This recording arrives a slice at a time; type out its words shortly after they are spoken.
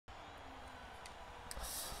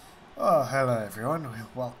Oh, hello everyone.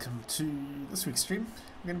 Welcome to this week's stream.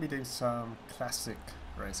 We're going to be doing some classic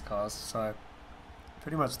race cars, so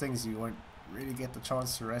pretty much things you won't really get the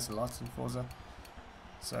chance to race a lot in Forza.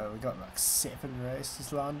 So we got like 7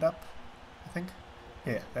 races lined up, I think.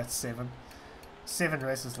 Yeah, that's 7. 7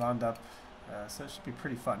 races lined up, so it should be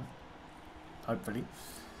pretty fun, hopefully.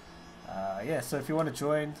 Yeah, so if you want to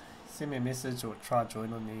join, send me a message or try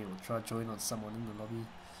join on me or try join on someone in the lobby.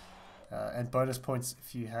 And bonus points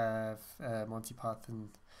if you have Monty Python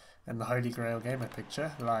and the Holy Grail gamer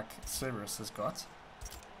picture, like Cerberus has got.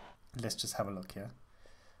 Let's just have a look here.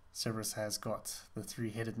 Cerberus has got the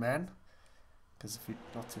 3-headed man, because if you're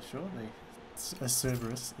not too sure, a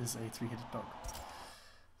Cerberus is a 3-headed dog.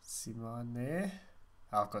 See mine there.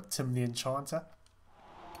 I've got Tim the Enchanter.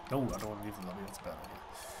 Oh, I don't want to leave the lobby, that's a bad idea.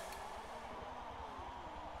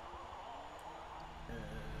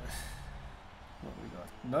 What we got?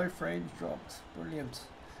 No frames dropped. Brilliant.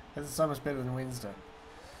 This is so much better than Wednesday.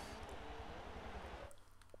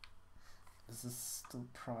 Is this still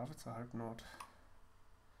private? I hope not.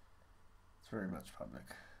 It's very much public.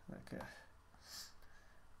 Okay.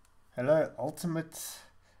 Hello, Ultimate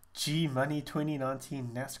G Money 2019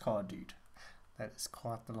 NASCAR dude. That is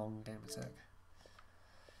quite the long game tag.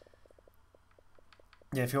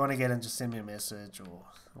 Yeah, if you want to get in, just send me a message or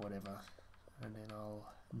whatever, and then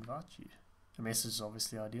I'll invite you. A message is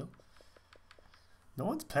obviously ideal. No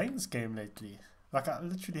one's playing this game lately. Like, I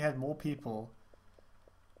literally had more people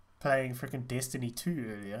playing freaking Destiny 2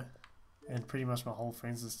 earlier, and pretty much my whole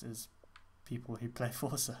friends list is people who play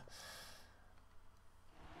Forza.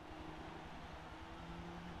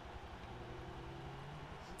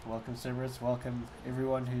 Welcome Cerberus, welcome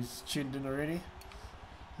everyone who's tuned in already.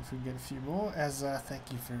 If we can get a few more, as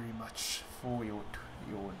thank you very much for your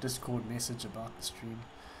Discord message about the stream.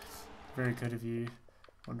 Very good of you.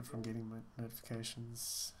 Wonder if I'm getting my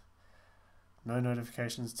notifications. No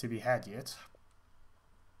notifications to be had yet.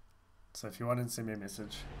 So if you want to send me a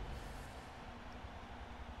message.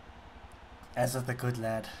 As of the good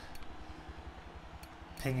lad.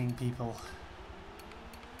 Pinging people.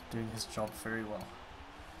 Doing his job very well.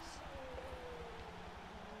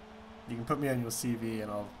 You can put me on your CV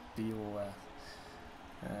and I'll be your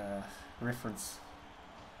reference.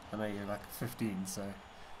 I know you're like 15, so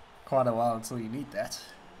quite a while until you need that.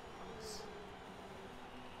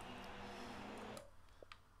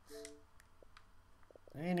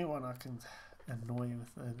 Anyone I can annoy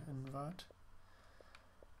with an invite?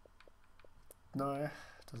 No,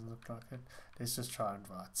 doesn't look like it. Let's just try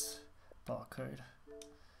invites. Barcode.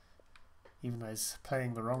 Even though he's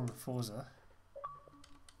playing the wrong Forza.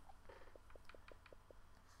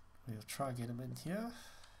 We'll try get him in here.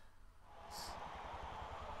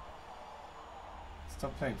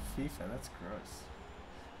 Stop playing FIFA, that's gross.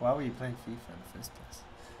 Why were you playing FIFA in the first place?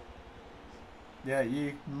 Yeah,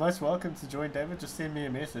 you're most welcome to join, David. Just send me a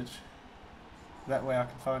message. That way I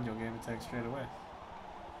can find your gamer tag straight away.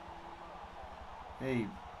 Hey,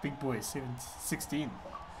 big boy, 16.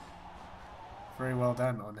 Very well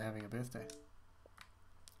done on having a birthday.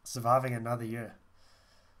 Surviving another year.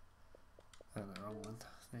 Oh, the wrong one.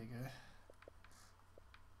 There you go.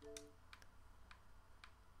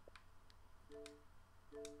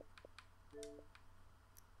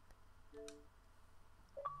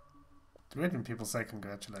 It's weird when people say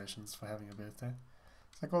congratulations for having a birthday.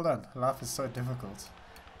 It's like, well done. Life is so difficult.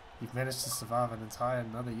 You've managed to survive an entire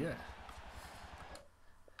another year.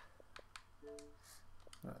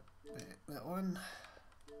 That one.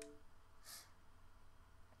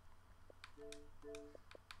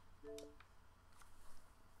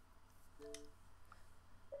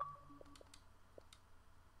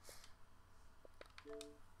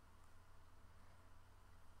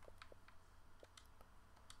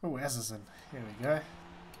 Oh, Azazin. Here we go.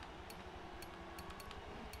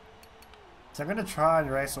 So I'm going to try and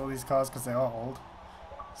race all these cars because they are old.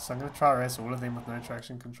 So I'm going to try and race all of them with no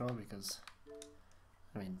traction control because,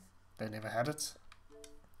 I mean, they never had it.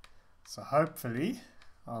 So hopefully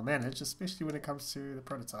I'll manage, especially when it comes to the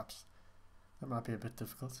prototypes. That might be a bit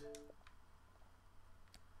difficult.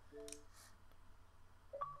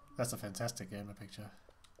 That's a fantastic gamer picture.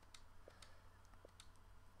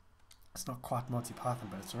 It's not quite Monty Python,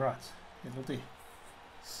 but it's alright. It'll do.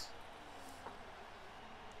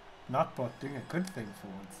 Nightbot doing a good thing for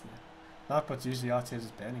once. Nightbot's usually out here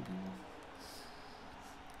just banning people.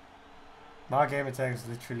 My gamer tag is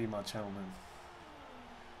literally my channel name.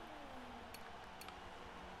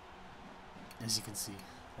 As you can see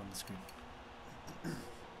on the screen.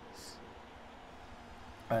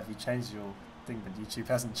 Have you changed your thing, but YouTube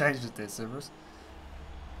hasn't changed it there, Cerberus.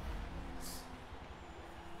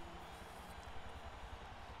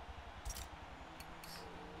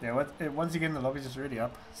 Yeah, once you get in the lobby, just ready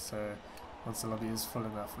up. So once the lobby is full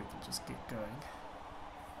enough, we can just get going.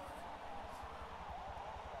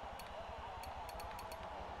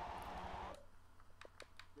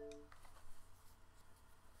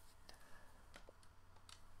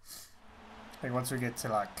 I think once we get to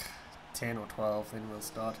like 10 or 12, then we'll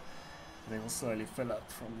start. And then we'll slowly fill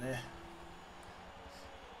up from there.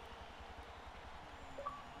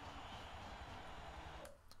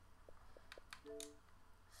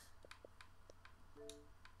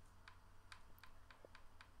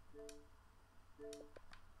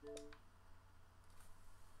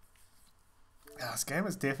 This game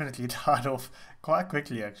has definitely died off quite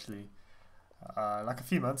quickly, actually. Like a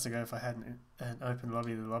few months ago, if I had an open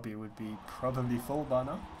lobby, the lobby would be probably full by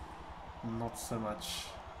now. Not so much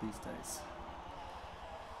these days.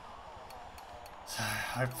 So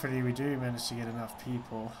hopefully we do manage to get enough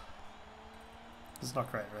people. It's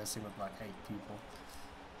not great racing with like 8 people.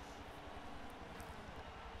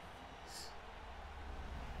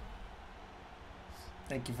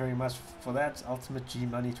 Thank you very much for that, Ultimate G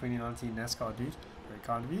Money 2019 NASCAR dude. Very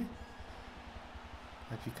kind of you.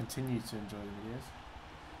 Hope you continue to enjoy the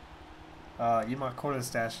videos. You might call it a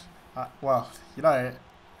stash. Well, you know,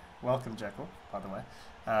 welcome Jackal, by the way.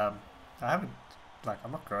 I haven't, like,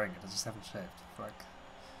 I'm not growing it, I just haven't shaved for like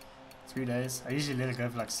 3 days. I usually let it go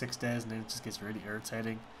for like 6 days and then it just gets really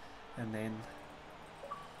irritating. And then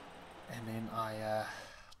I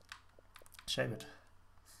shave it.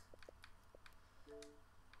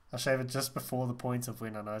 I'll shave it just before the point of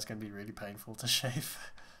when I know it's going to be really painful to shave.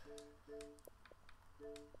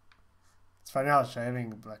 It's funny how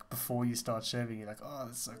shaving, like before you start shaving, you're like, oh,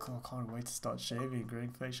 that's so cool, I can't wait to start shaving, growing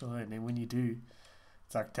facial hair. And then when you do,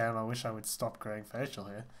 it's like, damn, I wish I would stop growing facial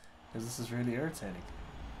hair, because this is really irritating.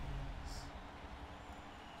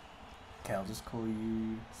 Okay, I'll just call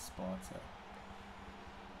you Sparta.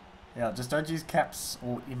 Yeah, just don't use caps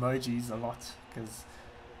or emojis a lot, because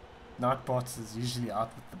Nightbot is usually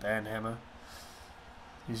out with the ban hammer.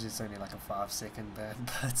 Usually it's only like a 5-second ban,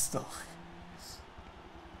 but still.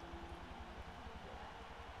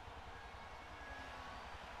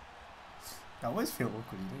 I always feel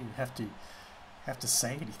awkward. You don't even have to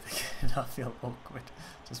say anything, and I feel awkward.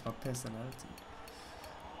 Just my personality.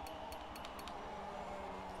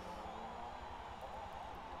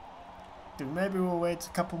 Dude, maybe we'll wait a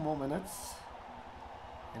couple more minutes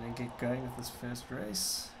and then get going with this first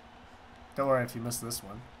race. Don't worry if you miss this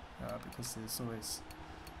one, because there's always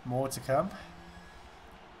more to come.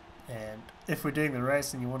 And if we're doing the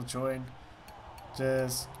race and you want to join,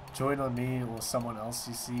 just join on me or someone else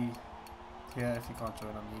you see here. If you can't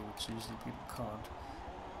join on me, which usually people can't.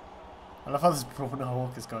 I love how this Brawner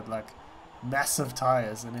Hawk has got like massive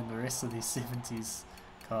tires, and then the rest of these 70s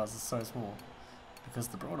cars are so small, because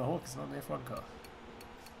the Brawner Hawk is not an F1 car.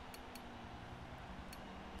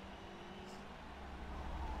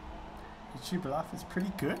 YouTube life is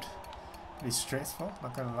pretty good. Pretty stressful,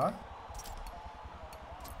 not gonna lie.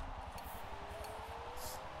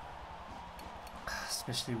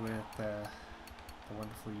 Especially with the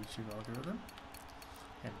wonderful YouTube algorithm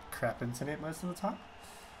and crap internet most of the time.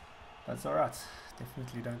 That's alright.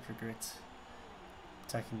 Definitely don't regret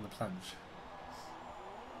taking the plunge.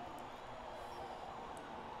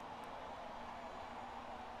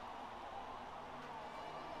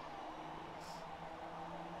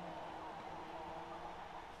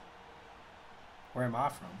 Where am I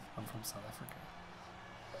from? I'm from South Africa.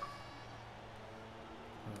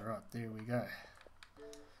 Alright, there we go.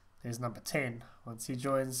 There's number 10. Once he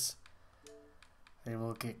joins, then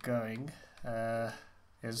we'll get going.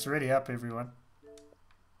 It's already up, everyone.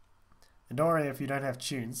 And don't worry if you don't have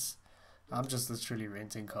tunes. I'm just literally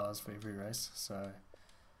renting cars for every race, so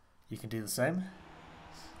you can do the same.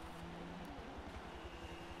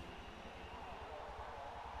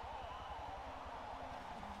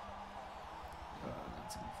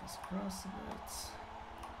 Let's move this across a bit so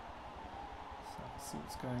I can see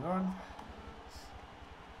what's going on.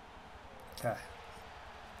 Okay.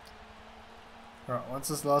 Alright, once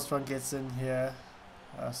this last one gets in here,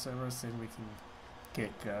 so then we can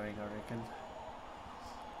get going, I reckon.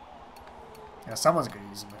 Yeah, someone's going to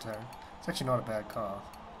use a McLaren. It's actually not a bad car.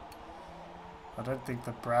 I don't think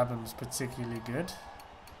the Brabham's particularly good.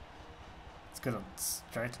 It's good on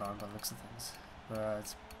straight line by the looks of things. But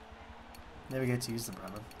it's never get to use the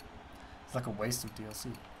Brabham. It's like a waste of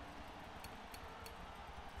DLC.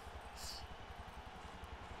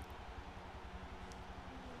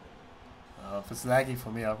 If it's laggy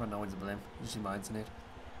for me, I've got no one to blame. Usually my internet.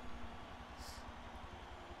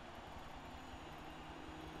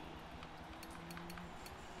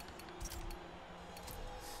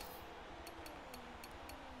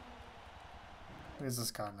 Where's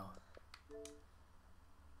this guy now?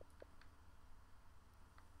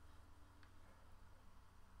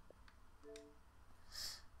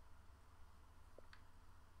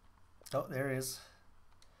 Oh, there he is.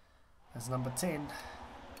 That's number 10.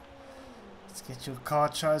 Let's get your car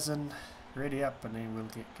chosen, ready up, and then we'll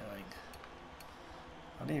get going.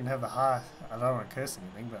 I don't even have the high, I don't want to curse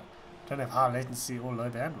anything, but I don't have high latency or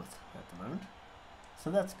low bandwidth at the moment.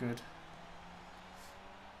 So that's good.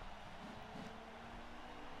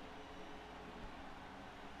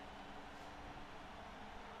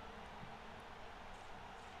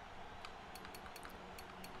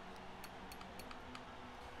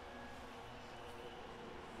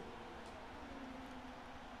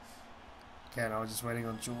 Okay, now we're just waiting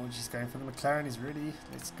on George. He's going for the McLaren. He's ready.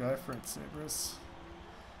 Let's go for it, Cerberus.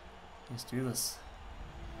 Let's do this.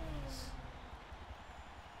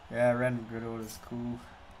 Yeah, random grid order is cool.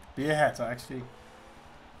 Beer hat, I actually...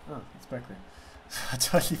 Oh, it's back there. I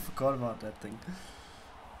totally forgot about that thing.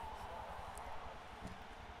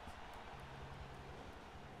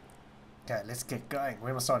 Okay, let's get going.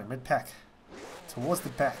 Where am I starting? Mid-pack. Towards the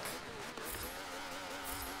back.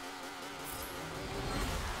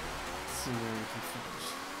 See where we can finish.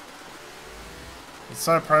 It's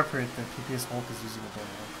so appropriate that PPS Hawk is using a better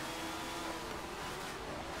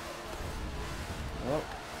Hawk. Oh.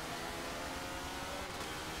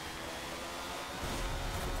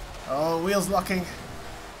 Oh, wheels locking.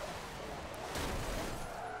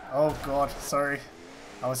 Oh god, sorry.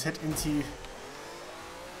 I was hit into you.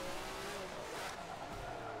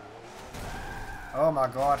 Oh my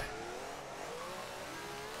god.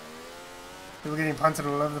 People getting punted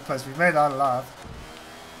all over the place. We've made it out alive.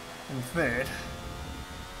 In third.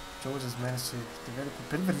 George has managed to develop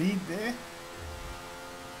a bit of a lead there.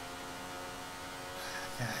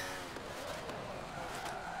 Okay.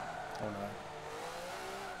 Oh no.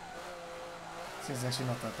 This is actually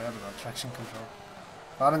not that bad about traction control.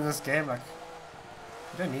 But in this game, like,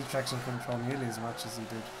 you don't need traction control nearly as much as you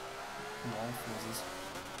did in old Forzas.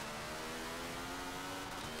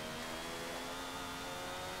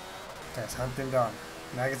 Okay, let's hunt them down.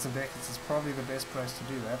 Maggots and Beckets is probably the best place to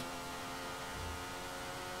do that.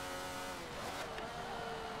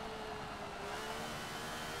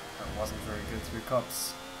 That wasn't very good through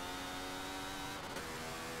cops.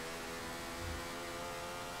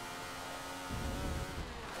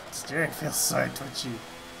 Steering feels so twitchy.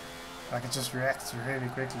 Like it just reacts really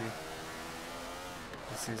quickly.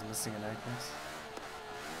 This is missing an apex.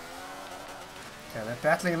 Okay, they're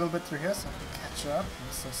battling a little bit through here, so I can catch up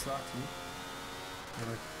so slightly.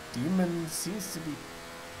 The demon seems to be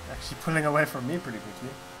actually pulling away from me pretty quickly.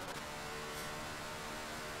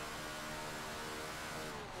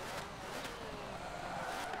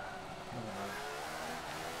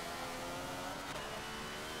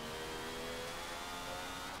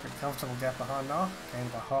 Pretty comfortable gap behind now.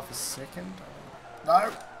 Gained by half a second.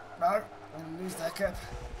 No! No! I'm gonna lose that gap.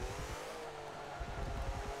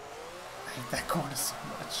 I hate that corner so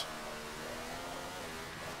much.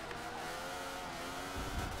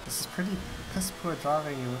 This is pretty piss poor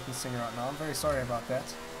driving you're witnessing right now. I'm very sorry about that.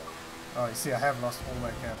 Oh, you see, I have lost all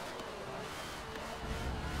that gap.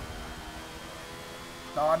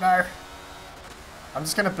 Oh no! I'm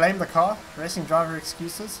just gonna blame the car. Racing driver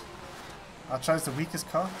excuses. I chose the weakest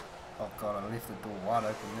car. Oh god, I left the door wide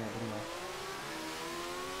open there, didn't I?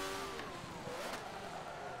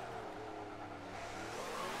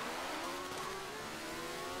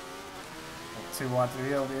 Not too wide through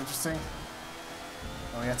here, it'll be interesting.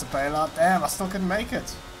 Oh, we had to bail out. Damn, I still couldn't make it.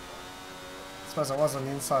 I suppose I was on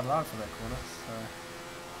the inside line for that corner, so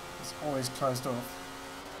it's always closed off.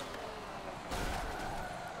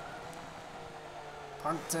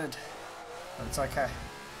 Punted, but it's okay.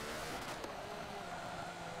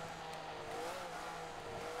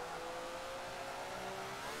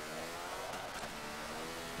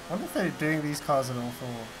 I wonder if they're doing these cars at all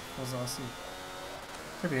for Forza RC.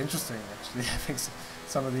 Could be interesting actually, having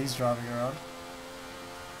some of these driving around.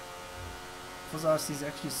 Forza RC is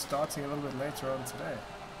actually starting a little bit later on today.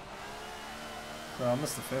 So I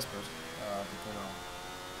missed the first bit, but then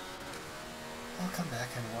I'll come back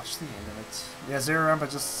and watch the end of it. Yeah, Zero Rumble,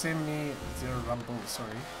 just send me,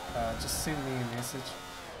 just send me a message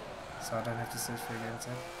so I don't have to search for a game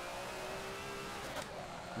tag.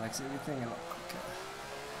 Makes everything a lot quicker.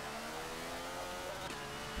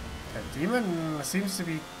 Okay, Demon seems to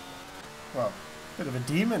be, well, a bit of a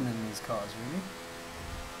demon in these cars, really.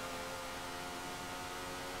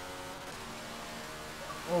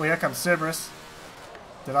 Oh, here comes Cerberus.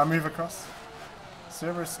 Did I move across?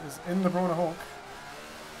 Cerberus is in the Brawner Hawk.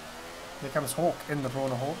 Here comes Hawk in the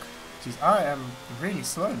Brawner Hawk. Jeez, I am really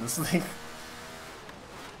slow in this thing.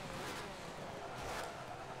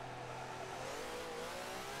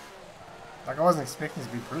 Like, I wasn't expecting to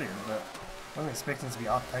be brilliant, but I wasn't expecting to be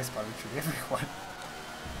outpaced by literally everyone.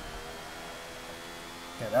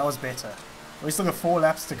 Yeah, that was better. We still got 4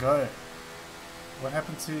 laps to go. What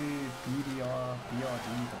happened to BRD,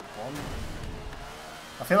 the bomb?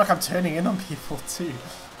 I feel like I'm turning in on people too.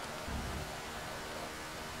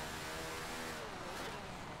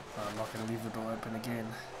 Oh, I'm not going to leave the door open again.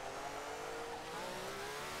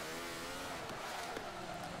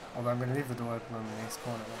 Although I'm going to leave the door open on the next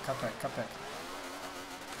corner. Cut back, cut back.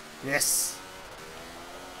 Yes!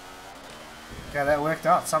 Okay, that worked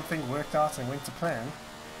out. Something worked out and went to plan.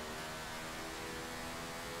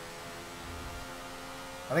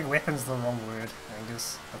 I think weapon's the wrong word,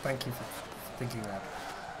 Angus. But thank you for thinking that.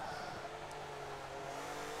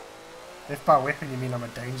 If by weapon you mean I'm a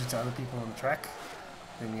danger to other people on the track,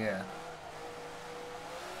 then yeah.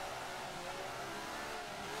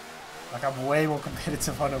 Like, I'm way more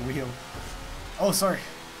competitive on a wheel. Oh, sorry.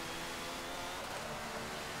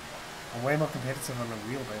 I'm way more competitive on a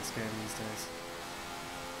wheel-based game these days.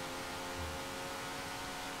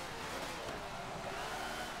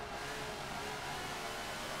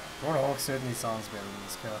 Hawk certainly sounds better than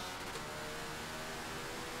this car.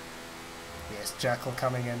 Yes, Jackal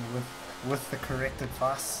coming in with the corrected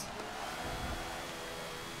fuss.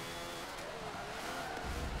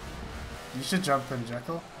 You should jump in,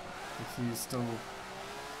 Jackal, if you're still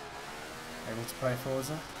able to play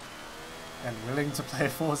Forza. And willing to play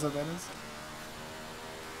Forza, that is.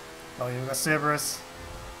 Oh, yeah, we've got Cerberus.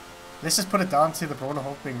 Let's just put it down to the Brawler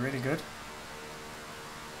Hawk being really good.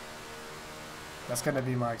 That's going to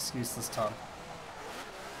be my excuse this time.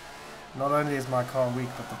 Not only is my car weak,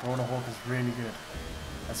 but the Brawler Hawk is really good.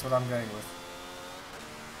 That's what I'm going with.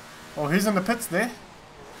 Oh, who's in the pits there?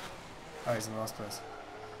 Oh, he's in the last place.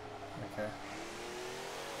 Okay.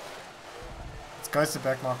 It's ghosted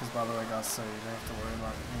back markers, by the way, guys, so you don't have to worry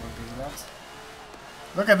about anyone being that.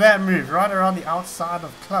 Look at that move, right around the outside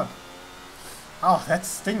of club. Oh, that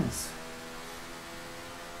stings.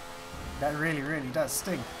 That really, really does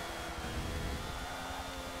sting.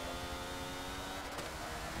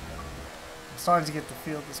 I'm starting to get the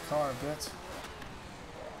feel of this car a bit.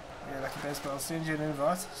 Yeah, like a baseball, I'll send you an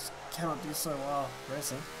invite. Just cannot do so well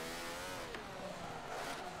racing.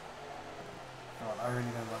 God, I really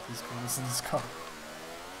don't like these corners in this car.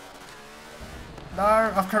 No,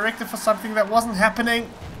 I've corrected for something that wasn't happening.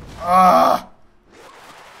 Ah!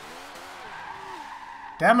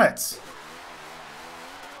 Damn it!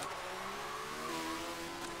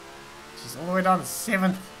 She's all the way down to 7th.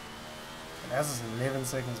 And as is 11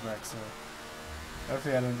 seconds back, so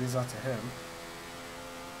hopefully I don't lose out to him.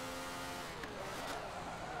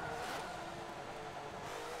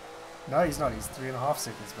 No, he's not. He's 3.5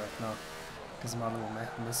 seconds back now. Because of my little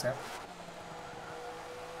mishap.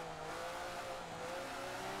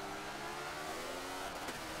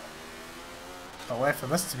 I'll wait for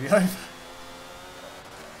this to be over.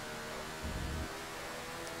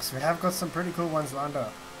 So we have got some pretty cool ones lined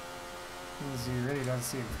up. Things you really don't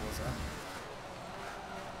see in Forza.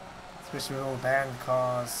 Especially with all the banned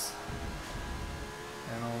cars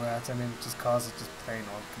and all that, and then just cars that just plain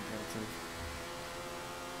aren't competitive.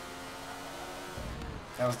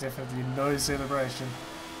 That was definitely no celebration.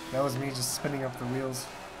 That was me just spinning up the wheels.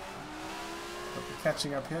 But we're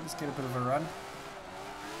catching up here, let's get a bit of a run.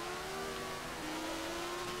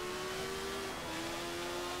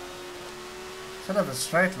 Should have a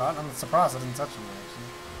straight line. I'm surprised I didn't touch him actually.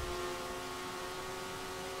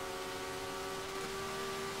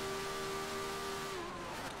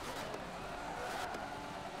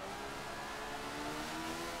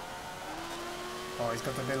 Oh, he's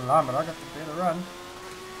got the better line, but I got the better run.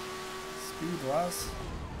 Speed-wise,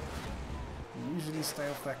 you usually stay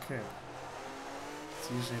off that curb. It's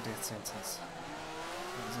usually a death sentence.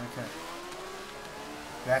 That was okay.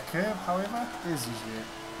 That curb, however, is usually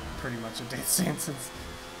pretty much a death sentence.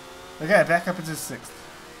 Okay, back up into 6th.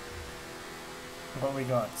 What we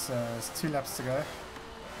got? There's 2 laps to go.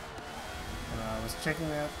 And I was checking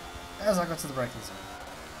that as I got to the braking zone.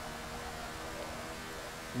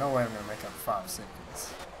 No way I'm going to make up 5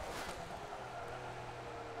 seconds.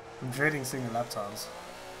 I'm dreading seeing the lap times.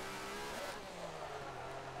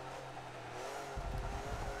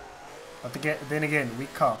 But then again,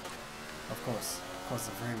 weak car. Of course,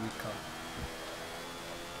 a very weak car.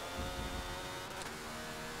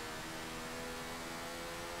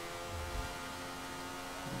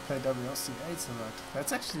 We play WLC8 so like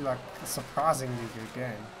that's actually like a surprisingly good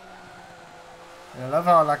game. And I love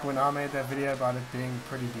how like when I made that video about it being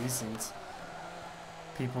pretty decent,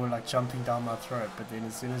 people were like jumping down my throat, but then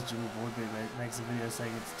as soon as Jimmy Broadbent makes a video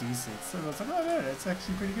saying it's decent, so I was like, oh no, it's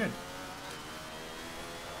actually pretty good.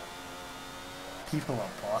 People are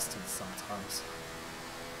bastards sometimes.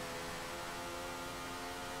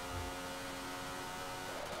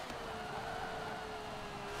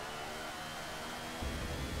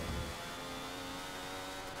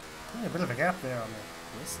 Yeah, a bit of a gap there on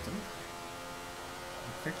the western.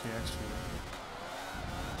 Quickly, actually.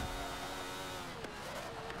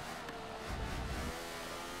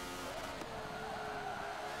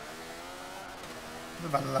 A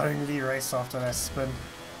bit of a lonely race after that spin.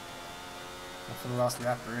 Or for the last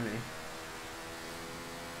lap, really.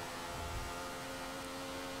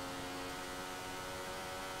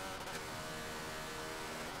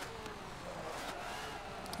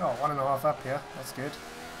 Oh, 1.5 up here. That's good.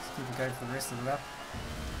 Let's keep it going for the rest of the lap.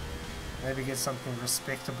 Maybe get something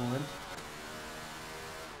respectable in.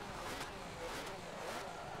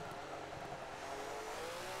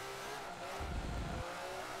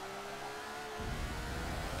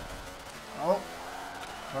 Oh,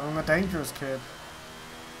 not on the dangerous curb.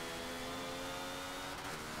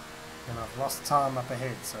 And I've lost time up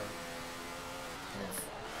ahead, so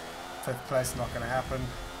yeah, 5th place not going to happen.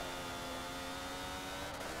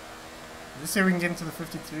 Let's see if we can get into the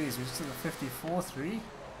 53s. We're just at the 54.3.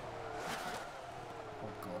 Oh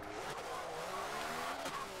god.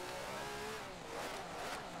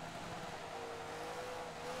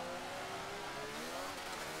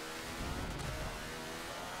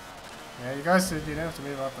 Yeah, you guys said you don't have to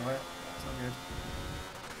move out the way. It's all good.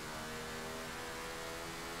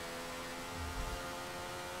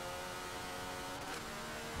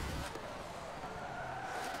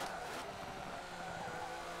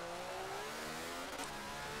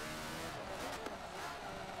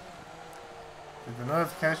 Did the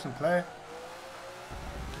notification play?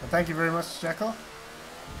 Well, thank you very much, Jackal.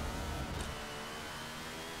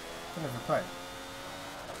 Don't ever play.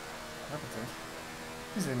 Happy to.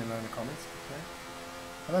 Please let me know in the comments. Okay.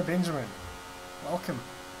 Hello, Benjamin. Welcome.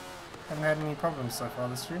 Haven't had any problems so far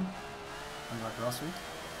this stream, unlike last week,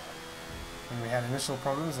 when we had initial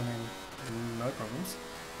problems and then no problems.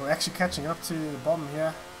 We're actually catching up to the bottom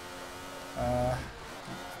here. Not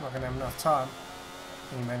going to have enough time.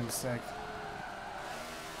 He made a mistake.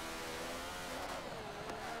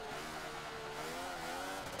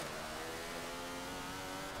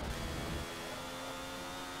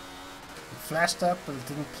 Flashed up, but it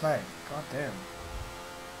didn't play. God damn.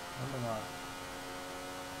 I wonder why.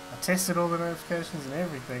 I tested all the notifications and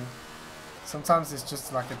everything. Sometimes it's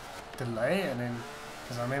just like a delay, and then,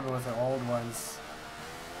 because I remember with the old ones,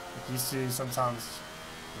 it used to sometimes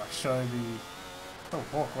like show the. Oh,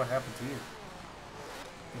 Hawk, what happened to you?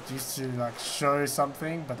 It used to like show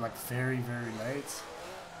something, but like very, very late. So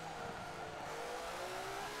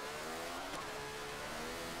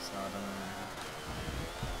I don't know.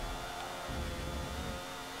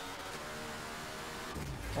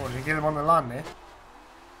 Oh, did you get him on the line there?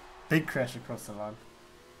 Big crash across the line.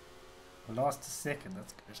 Last second,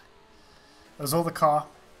 that's good. It was all the car.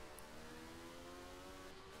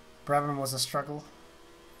 Brabham was a struggle.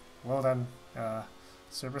 Well done.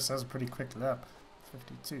 Cerberus has a pretty quick lap.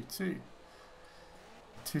 52.2.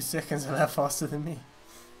 2 seconds a lap faster than me.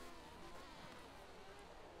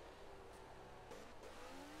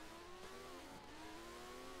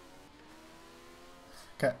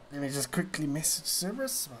 Okay, let me just quickly message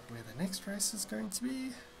Cerberus about where the next race is going to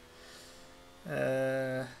be.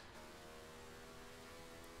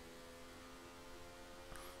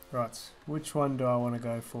 Right, which one do I want to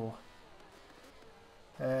go for?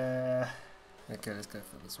 Okay, let's go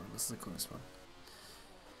for this one. This is the coolest one,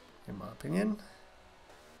 in my opinion.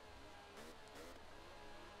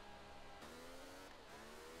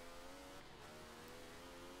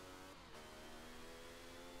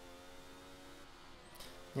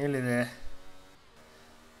 Nearly there.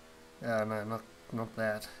 Oh no, not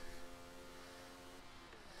bad.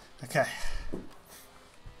 Okay.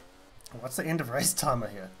 What's the end of race timer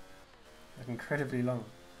here? Like incredibly long.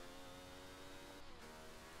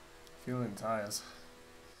 Fuel and tires.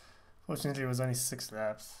 Fortunately, it was only 6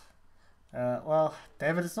 laps. Well,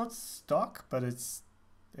 David, it's not stock, but it's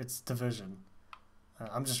division.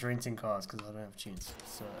 I'm just renting cars because I don't have tunes.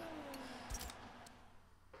 So.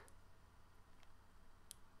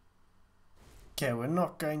 Okay, we're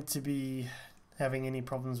not going to be having any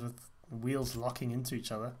problems with wheels locking into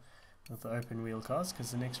each other with the open wheel cars because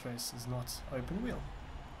the next race is not open wheel.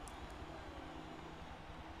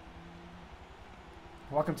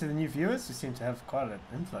 Welcome to the new viewers. We seem to have quite an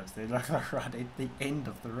influx. They're like right at the end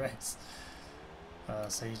of the race.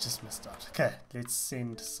 So you just missed out. Okay, let's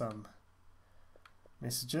send some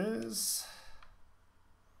messages.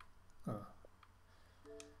 Oh.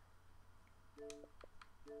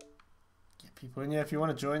 Yep. people in here. If you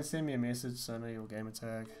want to join, send me a message so I know your gamer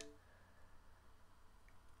tag.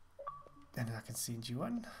 And I can send you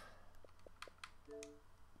one.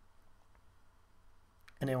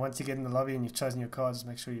 And then once you get in the lobby and you've chosen your card, just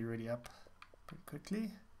make sure you're ready up pretty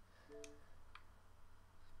quickly.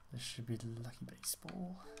 This should be the lucky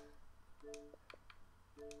baseball.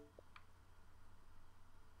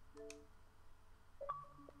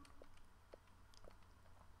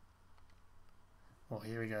 Oh,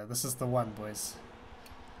 here we go. This is the one, boys.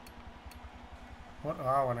 What do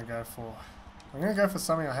I want to go for? I'm going to go for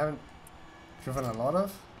something I haven't driven a lot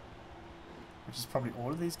of, which is probably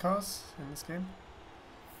all of these cars in this game.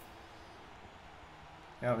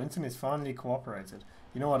 Yeah, the internet's finally cooperated.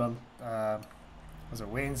 You know what, on was it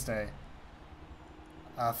Wednesday,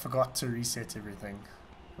 I forgot to reset everything,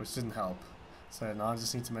 which didn't help. So now I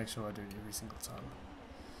just need to make sure I do it every single time.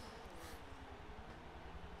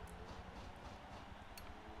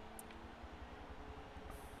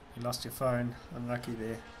 You lost your phone, unlucky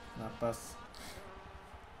there, not bus.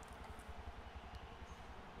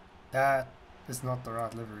 That is not the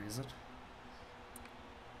right livery, is it?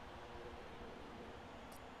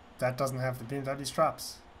 That doesn't have the BMW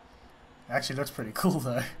straps. It actually looks pretty cool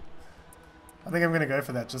though. I think I'm going to go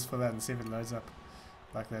for that, just for that, and see if it loads up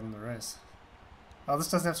like that in the race. Oh,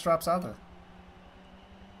 this doesn't have straps either.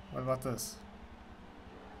 What about this?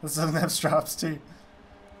 This doesn't have straps too.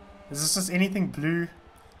 Is this just anything blue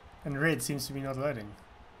and red seems to be not loading?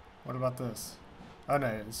 What about this? Oh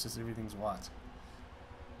no, it's just everything's white.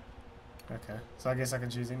 Okay, so I guess I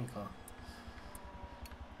can choose any car.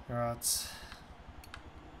 Alright.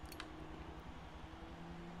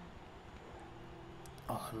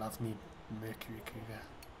 Oh, I love me Mercury Cougar.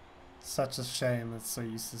 Such a shame it's so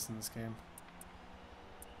useless in this game.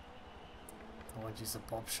 I won't use a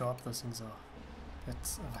Bob Sharp, those things are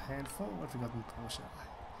bits of a handful. What have we got in Porsche?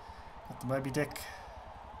 Got the Moby Dick.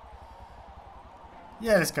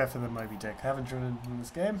 Yeah, let's go for the Moby Dick. I haven't driven in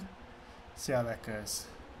this game. See how that goes.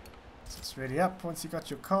 So it's ready up once you got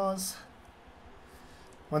your cars.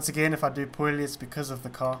 Once again, if I do poorly, it's because of the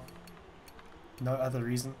car. No other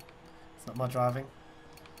reason. It's not my driving.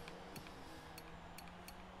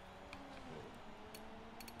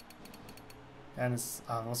 And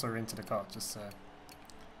I've also rented a car, just so,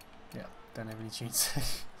 yeah, don't have any tunes.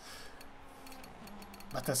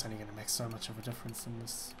 But that's only going to make so much of a difference in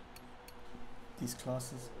these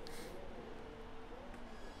classes.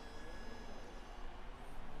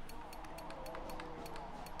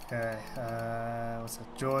 Okay, what's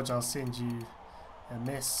that? George, I'll send you a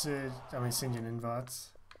message, send you an invite,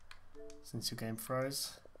 since your game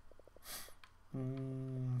froze.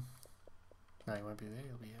 No, he won't be there,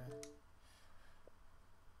 he'll be here.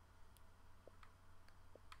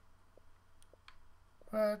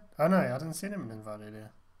 What? Oh no, I didn't send him an invite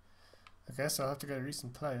earlier. Okay, so I'll have to go to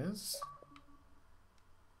recent players.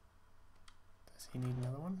 Does he need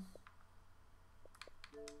another one?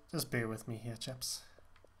 Just bear with me here, chaps.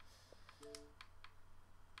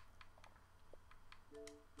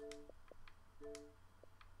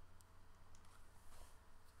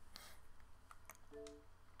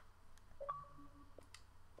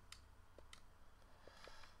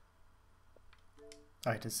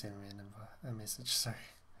 Oh, he did send me a message, sorry.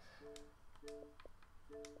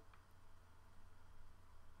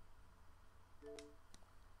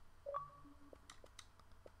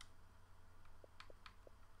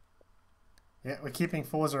 Yeah, we're keeping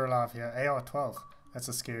Forza alive here. AR-12. That's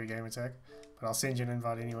a scary game attack, but I'll send you an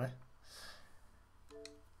invite anyway.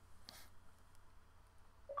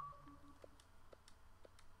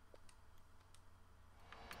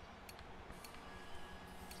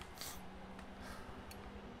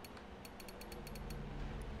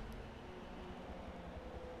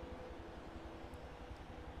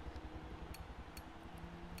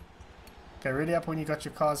 Okay, ready up when you got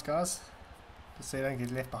your cars, guys. Just so you don't get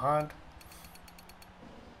left behind.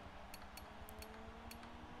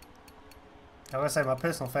 I gotta say, my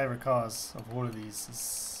personal favourite cars of all of these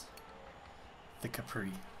is the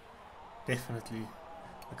Capri. Definitely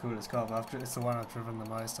the coolest car, but it's the one I've driven the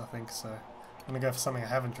most, I think, so I'm gonna go for something I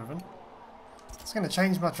haven't driven. It's gonna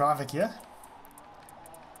change my driver gear.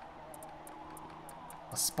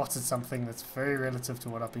 I spotted something that's very relative to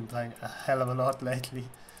what I've been playing a hell of a lot lately.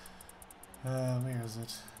 Where is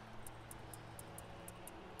it?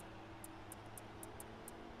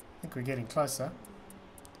 I think we're getting closer.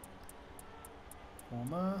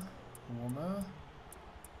 Warmer, warmer,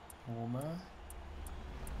 warmer.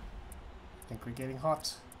 I think we're getting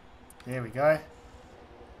hot. There we go.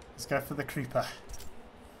 Let's go for the creeper.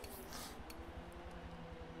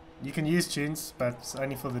 You can use tunes, but it's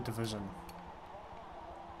only for the division.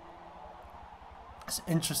 It's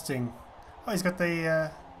interesting. Oh, he's got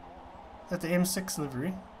the M6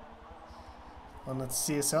 livery on its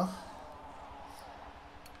CSL. I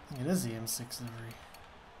think it is the M6 livery.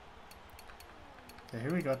 Okay,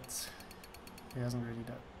 who we got? He hasn't really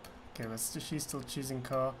done. Okay, but she's still choosing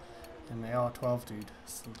car, and the R12 dude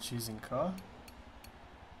still choosing car.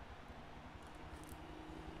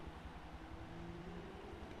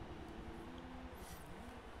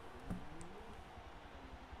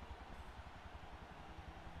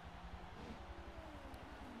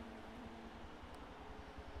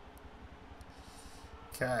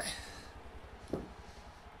 Okay.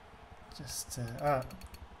 Just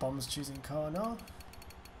Bomb's choosing car now.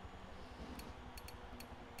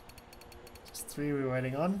 Just 3 we're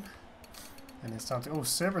waiting on, and it's time to. Oh,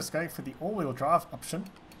 Cerberus going for the all-wheel drive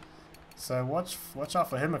option. So watch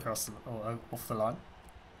out for him across the off the line.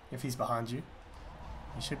 If he's behind you,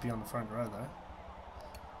 he should be on the front row though.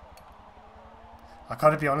 I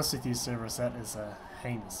gotta be honest with you, Cerberus, that is a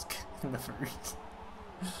heinous livery.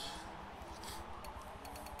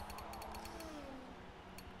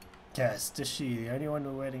 Okay, it's Dishy, the only one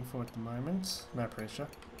we're waiting for at the moment. No pressure.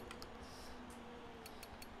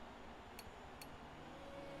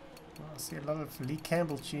 Well, I see a lot of Lee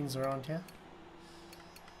Campbell tunes around here.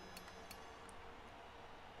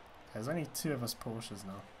 There's only 2 of us Porsches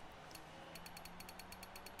now.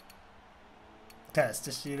 Okay, it's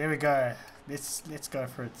Dishy, there we go. Let's go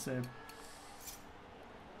for it, Seb.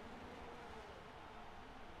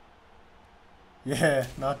 Yeah,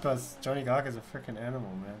 Nightbuzz. Johnny Garga's a freaking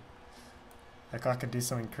animal, man. That guy could do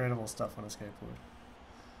some incredible stuff on a skateboard.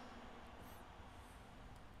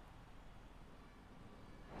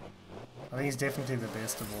 I think he's definitely the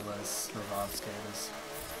best of all those revived skaters.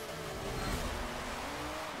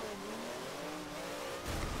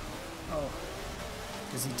 Oh.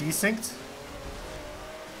 Is he desynced?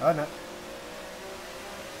 Oh no. I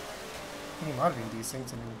think he might have been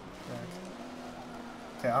desynced and then back.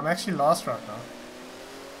 Okay, I'm actually last right now.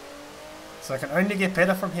 So I can only get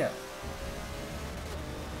better from here.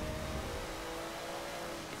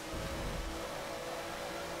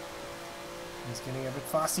 He's getting a bit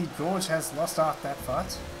fasty. George has lost out that fight.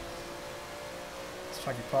 Let's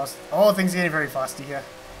try to get past. Oh, things are getting very fasty here.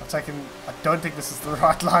 I don't think this is the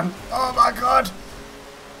right line. Oh my god!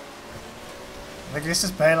 I think let's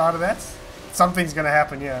just bail out of that. Something's gonna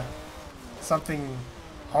happen here. Something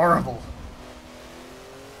horrible.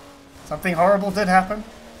 Something horrible did happen.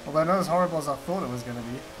 Although not as horrible as I thought it was gonna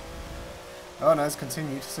be. Oh no, it's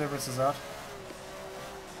continued. Cerberus is out.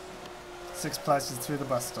 6 places through the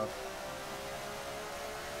bus stop.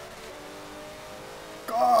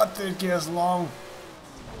 God, 3rd gear is long.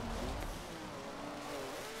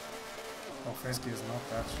 Oh, 1st gear is not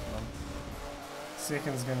that long.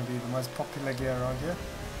 2nd is going to be the most popular gear around here.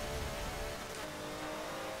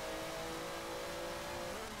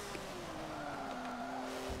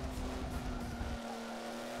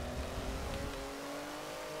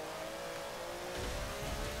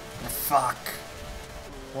 Fuck.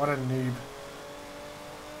 What a noob.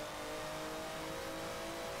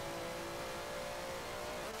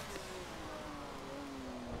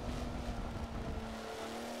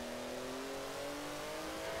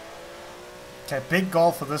 Okay, big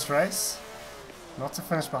goal for this race. Not to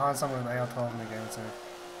finish behind someone with AR-12 in the game too.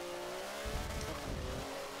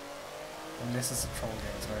 Unless it's a troll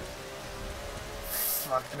game too.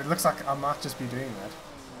 Fuck, and it looks like I might just be doing that.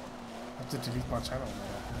 I have to delete my channel when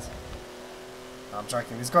that happens. No, I'm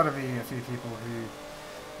joking, there's got to be a few people who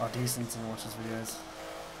are decent and watch his videos.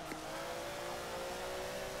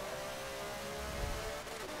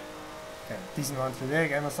 Okay, decent run through there,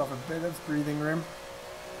 gave myself a bit of breathing room.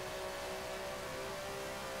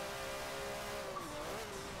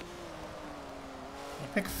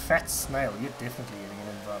 Pick Fat Snail, you're definitely getting an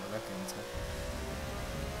invite with that game too.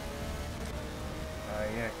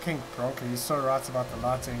 Yeah, King Bronco, you're so right about the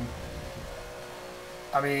lighting.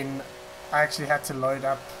 I mean, I actually had to load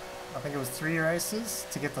up, I think it was 3 races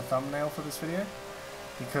to get the thumbnail for this video.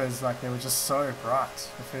 Because like they were just so bright,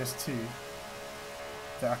 the first 2,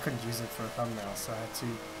 that I couldn't use it for a thumbnail. So I had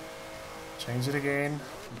to change it again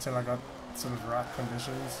until I got sort of right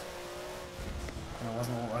conditions. And it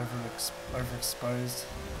wasn't all overexposed.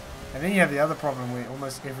 And then you have the other problem where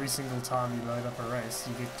almost every single time you load up a race,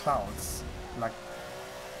 you get clouds. Like,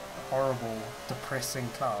 horrible, depressing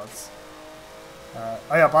clouds. Oh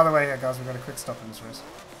yeah, by the way, guys, we've got a quick stop in this race.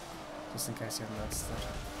 Just in case you haven't noticed that.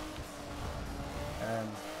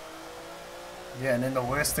 Yeah, and then the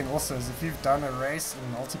worst thing also is if you've done a race in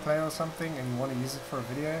multiplayer or something and you want to use it for a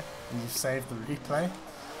video, and you've saved the replay,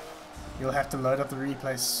 you'll have to load up the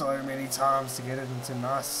replay so many times to get it into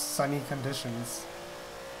nice sunny conditions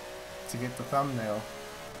to get the thumbnail.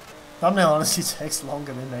 Thumbnail honestly takes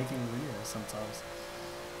longer than making a video sometimes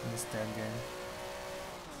in this damn game.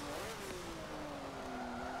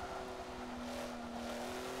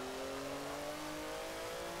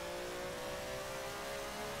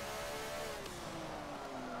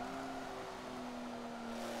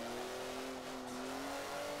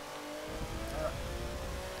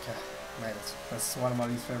 Okay, made it. That's one of my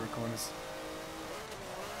least favorite corners.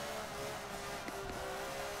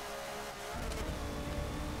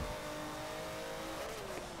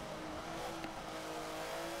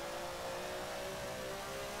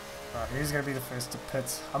 He's going to be the first to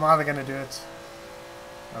pit. I'm either going to do it...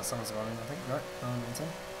 No, someone's gone in, I think. No, no one went in.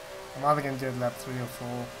 I'm either going to do it lap 3 or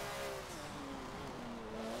 4.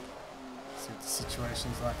 See what the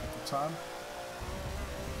situation's like at the time.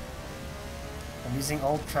 I'm using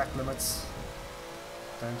old track limits.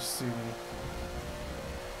 Don't sue me.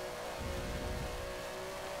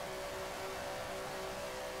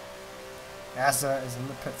 Asa is in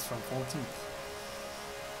the pits from 14th.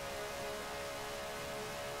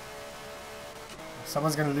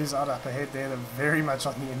 Someone's going to lose out up ahead there. They're very much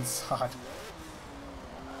on the inside.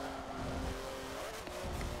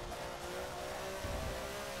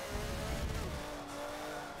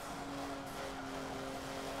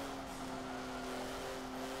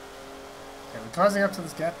 Okay, we're closing up to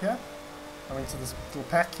this gap here. Coming to this little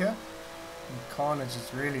pack here. And Carnage is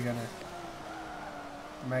really going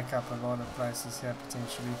to make up a lot of places here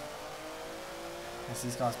potentially. As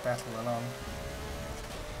these guys battle along.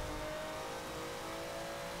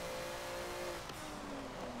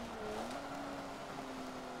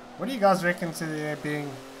 What do you guys reckon to there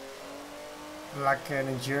being like an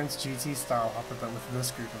endurance GT style hopper but with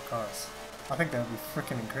this group of cars? I think that would be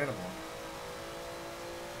freaking incredible.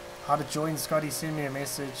 How to join Scotty, send me a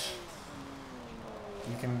message.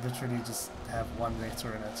 You can literally just have one letter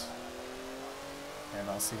in it. And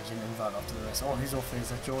I'll send you an invite after the race. Oh, who's off there? Is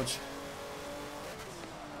that George?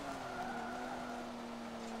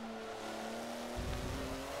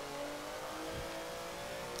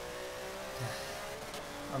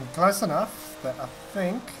 I'm close enough that I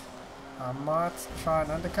think I might try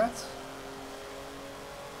an undercut.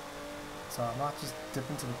 So I might just dip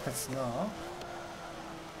into the pits now.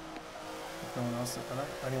 If no one else,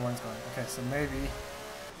 only one's going. Okay, so maybe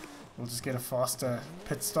we'll just get a faster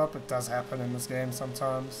pit stop. It does happen in this game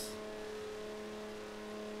sometimes.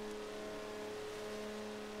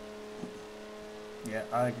 Yeah,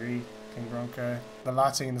 I agree, King Bronco. The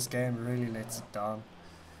lighting in this game really lets it down.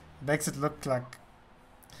 It makes it look like...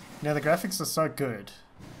 You know, the graphics are so good,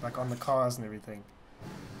 like on the cars and everything,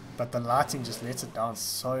 but the lighting just lets it down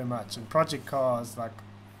so much. In Project Cars, like,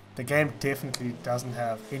 the game definitely doesn't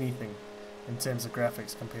have anything in terms of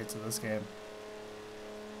graphics compared to this game,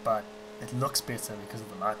 but it looks better because of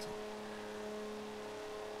the lighting.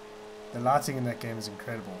 The lighting in that game is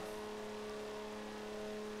incredible,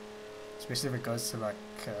 especially if it goes to like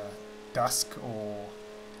dusk or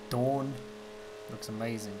dawn. It looks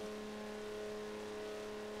amazing.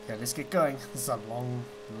 Okay, let's get going. This is a long,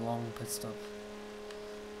 long pit stop.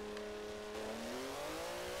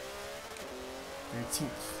 13th.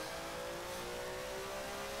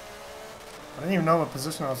 I don't even know what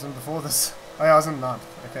position I was in before this. Oh yeah, I was in 9th.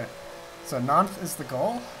 Okay. So 9th is the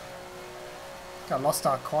goal. I think I lost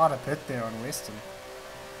out quite a bit there on Western.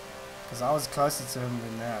 Because I was closer to him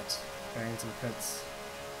than that, going into the pits.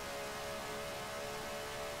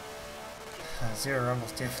 Zero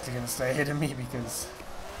Rumble's definitely going to stay ahead of me because...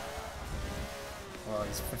 Well,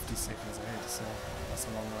 he's 50 seconds ahead, so that's a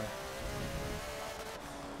long way.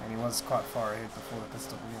 And he was quite far ahead before the pit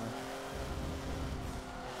stop anyway.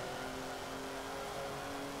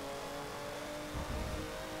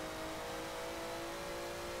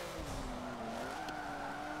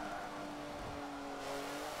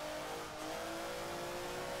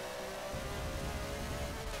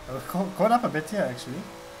 We've caught up a bit here actually,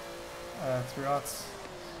 throughout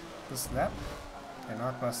this lap. Okay,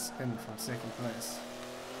 Nightbus in from 2nd place.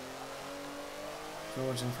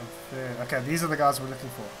 George in from 3rd. Okay, these are the guys we're looking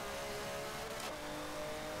for.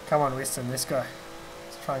 Come on, Western, let's go.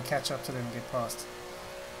 Let's try and catch up to them and get past.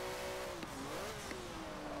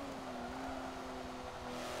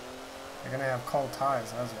 They're going to have cold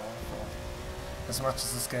tyres as well. As much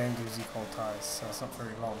as this game gives you cold tyres, so it's not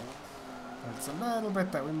very long. But it's a little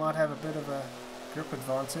bit that we might have a bit of a grip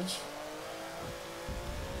advantage.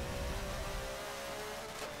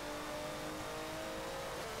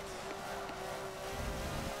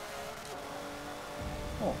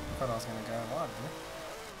 Oh, I thought I was going to go wide, didn't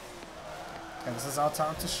I? Okay, this is our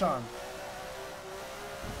time to shine.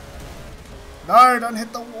 No, don't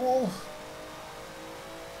hit the wall!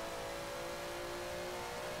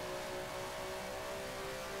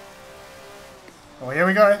 Oh, here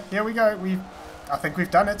we go. Here we go. I think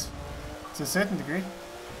we've done it to a certain degree.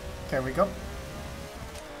 Okay, we got.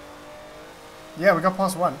 Yeah, we got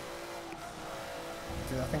past one.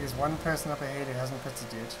 I think there's one person up ahead who hasn't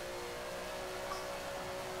pitted yet.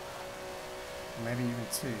 Maybe even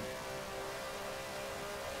two.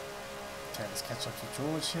 Okay, let's catch up to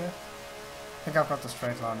George here. I think I've got the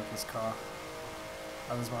straight line with this car.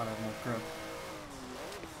 Others might have more grip.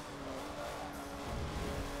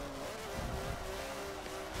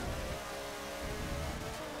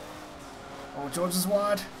 Oh, George is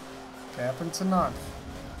wide. Okay, up into 9th.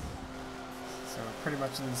 So we're pretty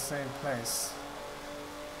much in the same place.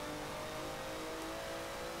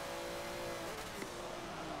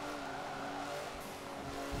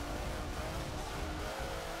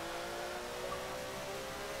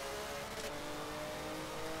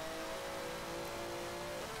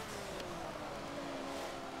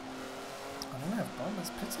 I don't know if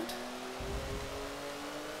Bomber's pitted.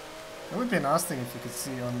 It would be a nice thing if you could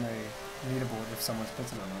see on the leaderboard if someone's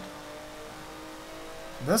pitted or not.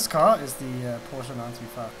 This car is the Porsche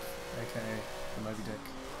 935, aka the Moby Dick.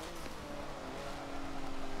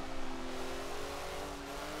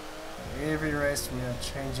 Every race we are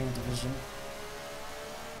changing division.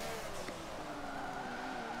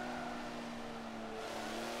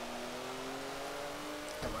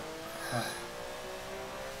 Come on.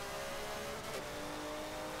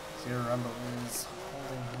 Zero Rumble is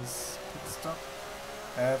holding his pit stop.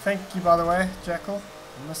 Thank you, by the way, Jackal.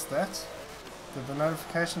 I missed that. Did the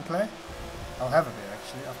notification play? I'll have a beer,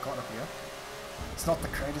 actually. I've got a beer. It's not the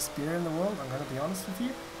greatest beer in the world, I'm going to be honest with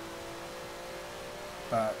you.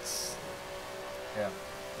 But, yeah,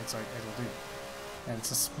 it'll do. And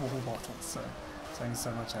it's a small bottle, so it's only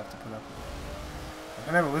so much I have to put up with. I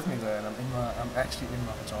don't have it with me though, and I'm actually in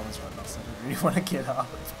my pajamas right now, so I don't really want to get out.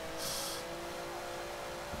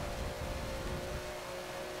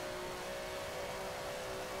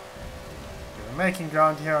 Making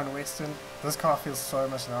ground here on Western. This car feels so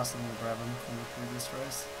much nicer than the Brabham from the previous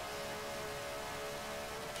race.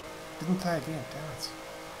 Didn't play again, damn it.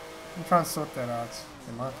 I'm trying to sort that out.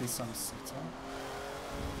 There might be some setting.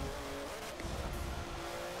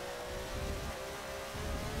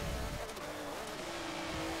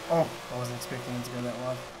 Oh, I wasn't expecting him to go that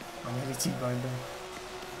wide. I nearly T-boned him.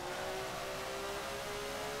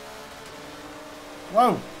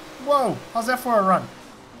 Whoa! Whoa! How's that for a run?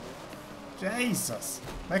 Jesus!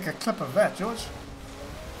 Make a clip of that, George.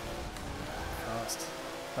 Christ.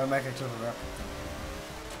 Don't make a clip of that.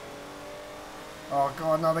 Oh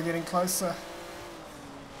god, now they're getting closer.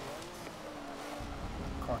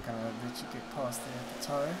 Quite gonna let you get past there at the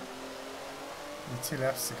toe. Only 2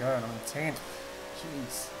 laps to go and I'm in 10th.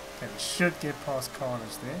 Jeez. Okay, we should get past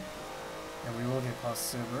Carnage there. And we will get past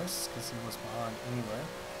Cerberus because he was behind anyway.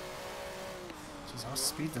 Jeez, how much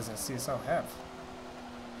speed does that CSL have?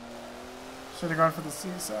 Should have gone for the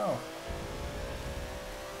CSL.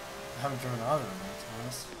 I haven't driven either of them, to be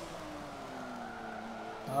honest.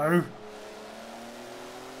 No!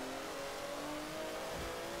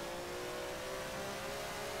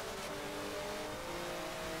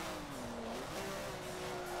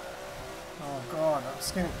 Oh god,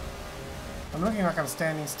 I'm looking like I'm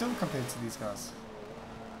standing still compared to these guys.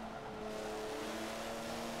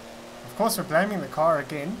 Of course we're blaming the car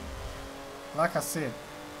again. Like I said,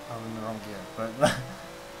 I'm in the wrong gear, but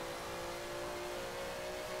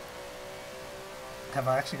have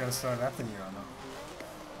I actually got a slower lap than you or not?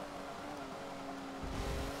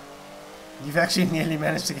 You've actually nearly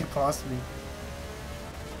managed to get past me.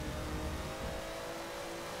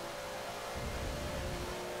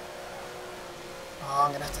 Oh,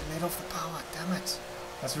 I'm gonna have to let off the power, damn it.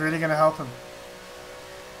 That's really gonna help him.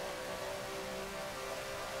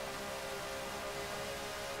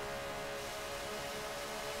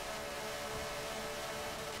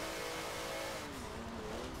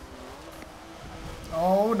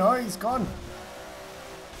 Oh no, he's gone.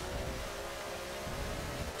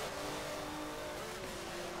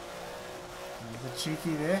 A bit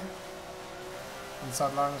cheeky there.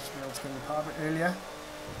 Inside line, I should be able to get in the car a bit earlier.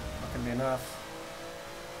 Not going to be enough.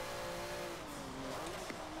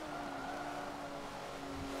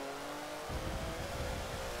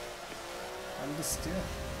 Understeer.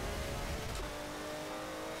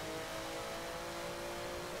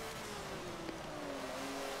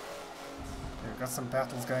 We've got some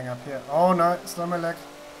battles going up here. Oh no, slow my leg.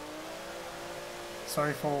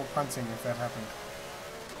 Sorry for punting if that happened.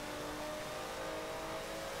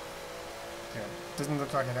 Okay, didn't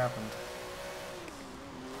look like it happened.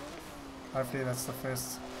 Hopefully that's the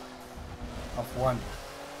first of one.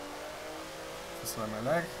 Slow my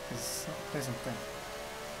leg is not a pleasant thing.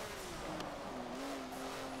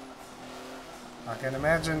 I can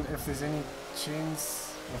imagine if there's any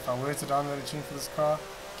tunes, if I were to download a tune for this car,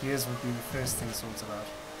 gears would be the first thing sorted out.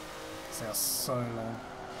 Because they are so long.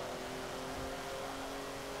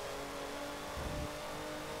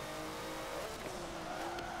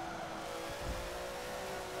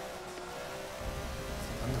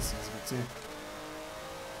 Too.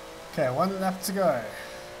 Okay, 1 lap to go.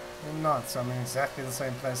 I'm not, so I'm in exactly the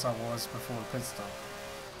same place I was before the pit stop.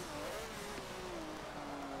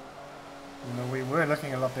 You know, we were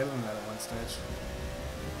looking a lot better than that at one stage.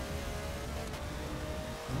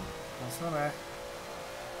 That's not bad.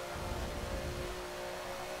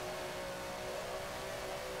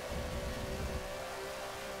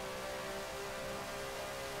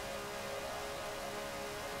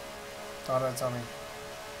 Oh, don't tell me.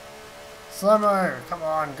 Slow-mo! Come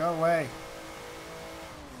on, go away!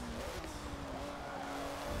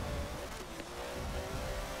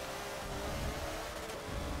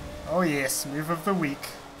 Oh yes, move of the week.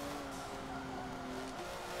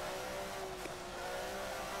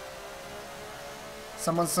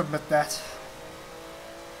 Someone submit that.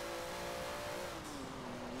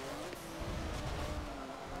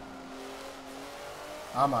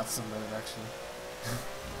 I might submit it actually.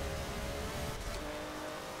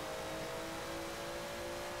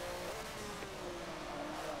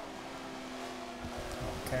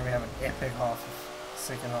 Okay, we have an epic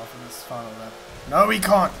second half of this final lap. No, we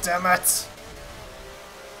can't, damn it!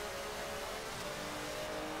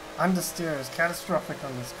 Understeer is catastrophic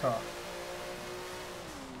on this car.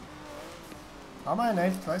 How am I in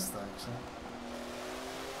 8th place though, actually?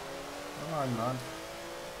 Oh, I'm not.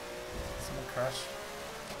 Someone crash.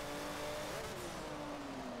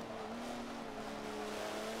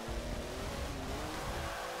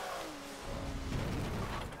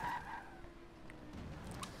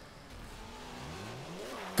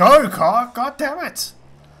 Go, car! God damn it!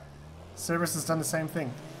 Cerberus has done the same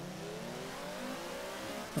thing.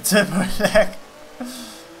 The turbo lag.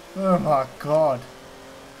 Oh my god.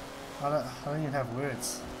 I don't even have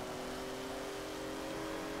words.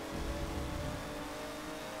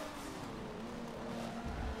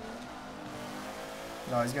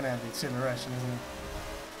 No, he's gonna have the acceleration, isn't he?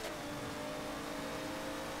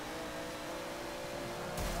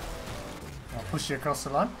 I'll push you across the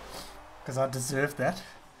line, because I deserve that.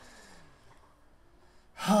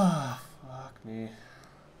 Fuck me.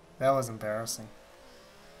 That was embarrassing.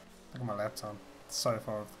 Look at my lap time. It's so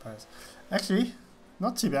far off the pace. Actually,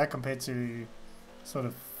 not too bad compared to sort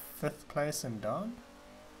of 5th place and down.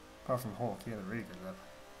 Apart from Hawk, he had a really good lap.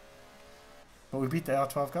 But we beat the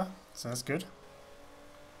R12 guy, so that's good.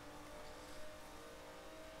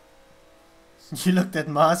 You looked at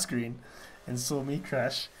my screen and saw me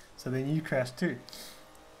crash, so then you crashed too.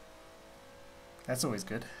 That's always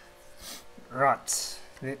good. Right,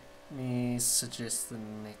 let me suggest the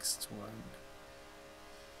next one.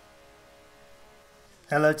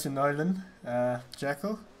 Hello to Nolan,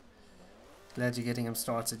 Jackal. Glad you're getting him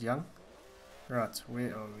started young. Right,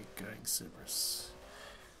 where are we going, Cerberus?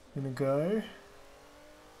 Gonna go.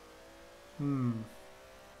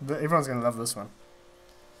 Everyone's gonna love this one.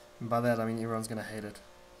 And by that I mean everyone's gonna hate it.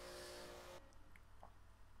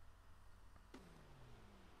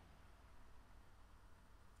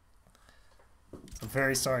 I'm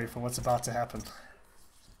very sorry for what's about to happen.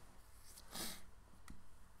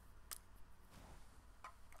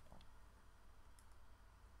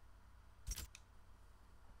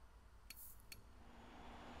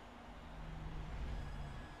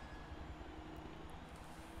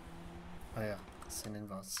 Oh yeah, send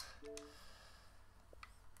invites.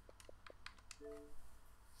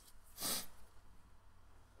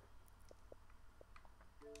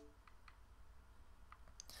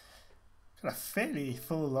 Got a fairly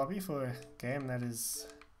full lobby for a game that is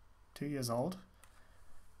 2 years old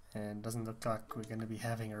and doesn't look like we're going to be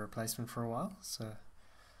having a replacement for a while, so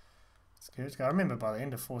it's good. I remember by the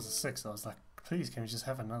end of Forza 6 I was like, please can we just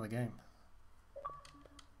have another game?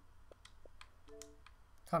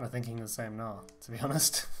 Kind of thinking the same now, to be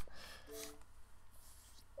honest.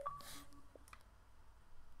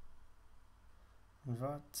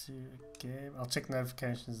 Invite to a game. I'll check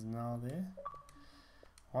notifications now there.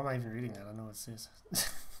 Why am I even reading that? I know what it says.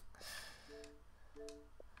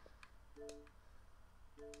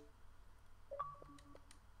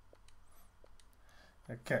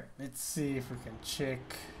 Okay, let's see if we can check.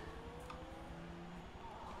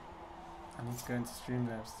 I need to go into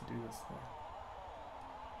Streamlabs to do this though.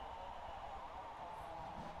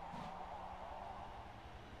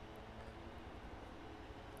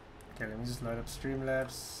 Okay, let me just load up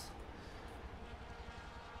Streamlabs.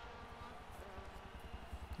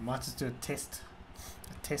 Might just do a test.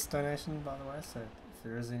 a test donation, by the way, so if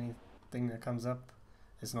there is anything that comes up,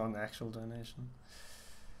 it's not an actual donation.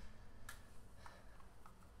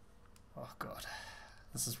 Oh god,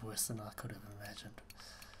 this is worse than I could have imagined.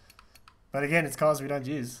 But again, it's cars we don't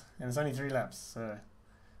use, and it's only 3 laps, so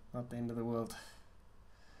not the end of the world.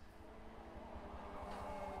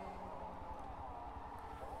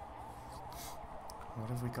 What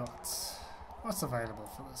have we got? What's available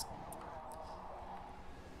for this?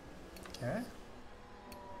 Okay.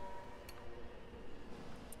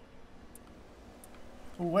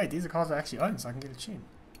 Oh wait, these are cars I actually own, so I can get a tune.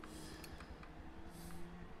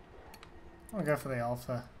 I'll go for the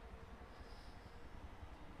Alpha.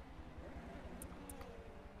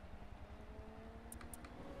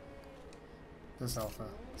 This Alpha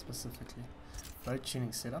specifically. Boat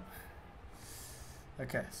tuning setup.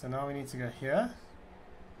 Okay, so now we need to go here.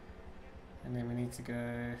 And then we need to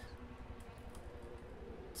go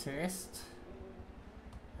test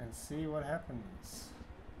and see what happens.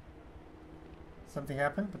 Something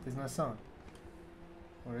happened, but there's no sound.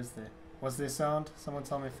 Or is there? Was there sound? Someone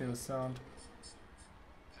tell me if there was sound.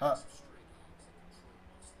 Oh.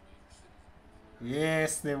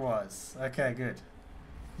 Yes, there was. Okay, good.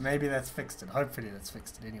 Maybe that's fixed it. Hopefully that's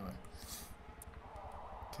fixed it anyway.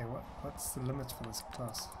 Okay, what's the limit for this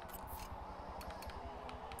class?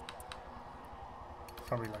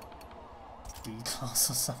 Probably like D class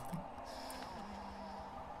or something.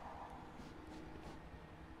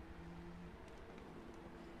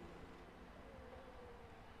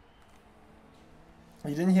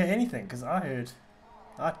 You didn't hear anything, because I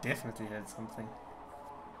definitely heard something.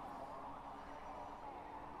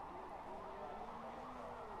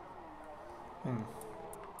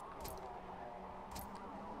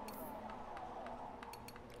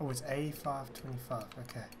 Oh, it's A525,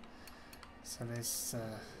 okay. So let's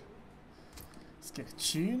get a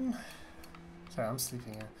tune. Sorry, I'm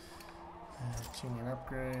sleeping here. Tuning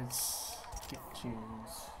upgrades, get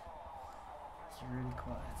tunes. It's really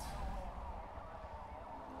quiet.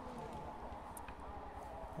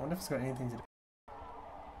 I wonder if it's got anything to do. It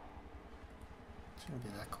shouldn't be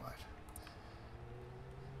that quiet.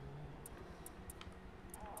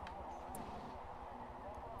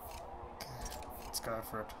 Okay, let's go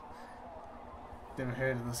for it. Never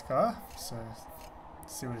heard of this car, so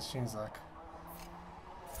let's see what it tunes like.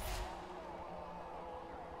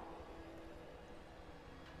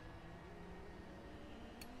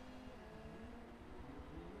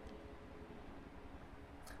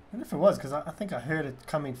 I wonder if it was, because I think I heard it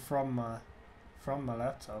coming from my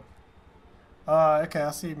laptop. Oh, okay,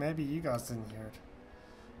 I see. Maybe you guys didn't hear it.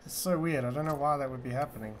 It's so weird. I don't know why that would be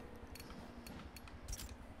happening.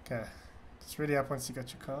 Okay, just ready up once you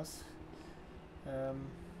got your cars. What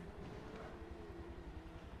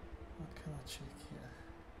can I check here?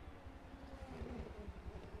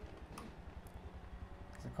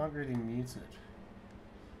 Because I can't really mute it.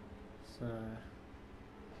 So let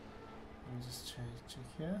me just check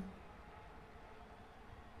here.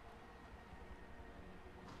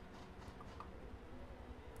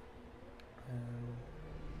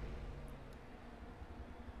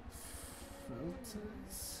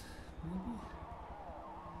 Filters, maybe?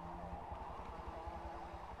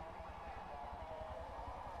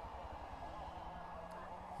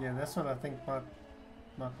 Yeah, that's what I think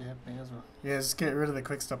might be happening as well. Yeah, just get rid of the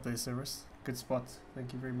quick stop there, Cerberus. Good spot.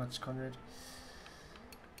 Thank you very much, Conrad.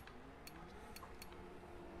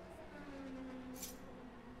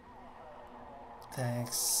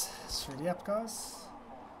 Thanks. It's ready up, guys.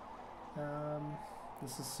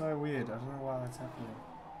 This is so weird. I don't know why that's happening.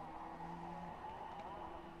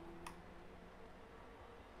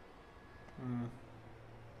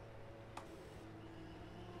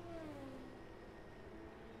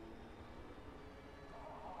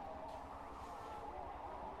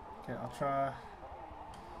 Okay,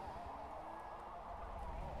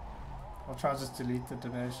 I'll try just delete the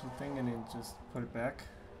donation thing and then just put it back.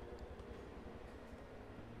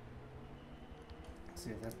 See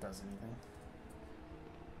if that does anything.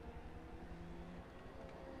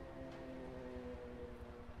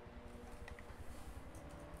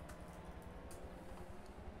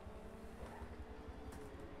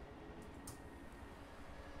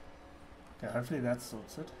 Okay, hopefully that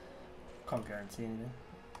sorts it. Can't guarantee anything.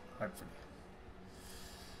 Hopefully.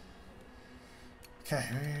 Okay,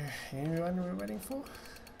 anyone we're waiting for?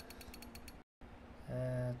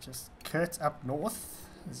 Just Kurt up north.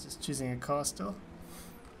 He's just choosing a car still.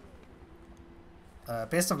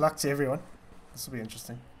 Best of luck to everyone. This will be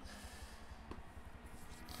interesting.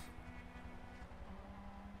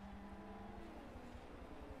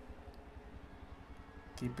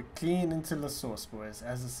 Keep it clean into the sauce, boys,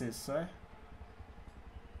 as it says so.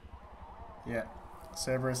 Yeah,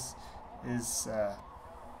 Cerberus is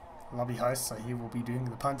lobby host, so he will be doing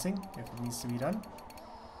the punting if it needs to be done.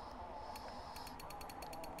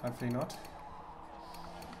 Hopefully not.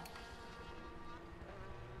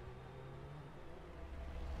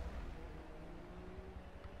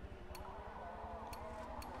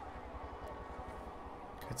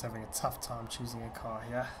 It's having a tough time choosing a car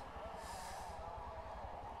here.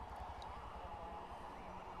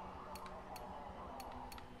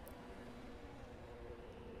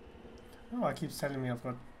 Oh, it keeps telling me I've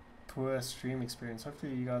got poor stream experience.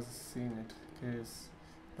 Hopefully you guys have seen it, because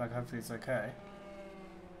like hopefully it's okay.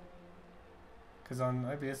 Because on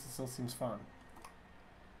OBS it still seems fine.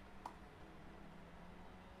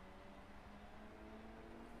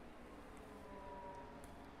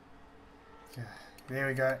 Okay, there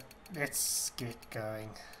we go. Let's get going.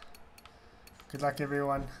 Good luck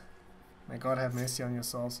everyone. May God have mercy on your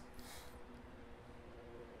souls.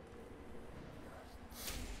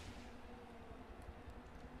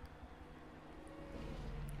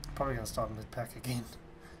 Probably gonna start mid-pack again.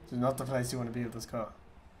 This is not the place you want to be with this car.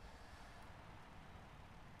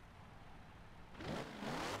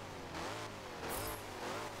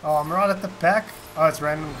 Oh, I'm right at the back. Oh, it's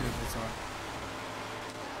random good. That's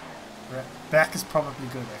alright. Back is probably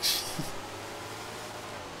good actually.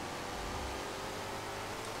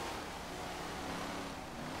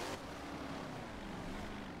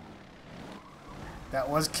 That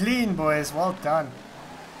was clean, boys. Well done.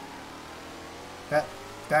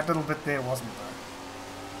 That little bit there wasn't though.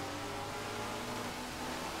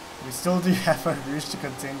 We still do have a Rouge to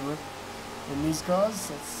contend with in these cars.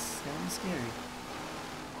 That's gonna be scary.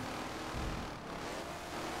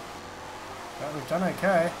 But we've done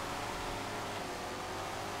okay.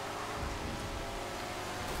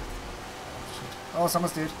 Oh,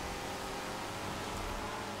 someone's dead.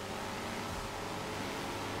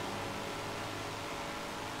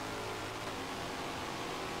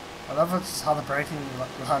 I love it just how the braking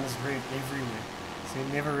line is red everywhere, so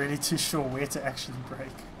you're never really too sure where to actually brake.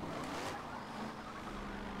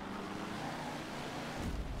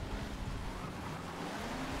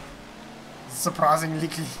 It's surprisingly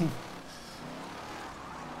clean.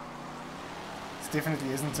 This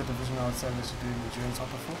definitely isn't a division I would say they should do an endurance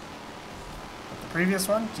hopper for. But the previous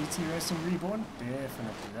one, GT Racing Reborn,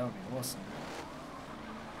 definitely, that would be awesome.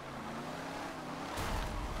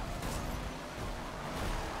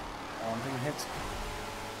 I'm being hit.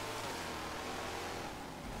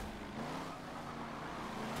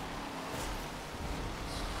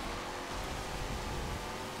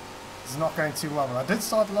 This is not going too well, but I did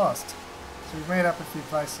start last. So we've made up a few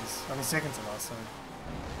places. I mean second to last, so.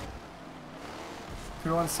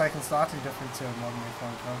 Everyone's taken slightly different to a modern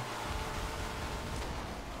F1 car.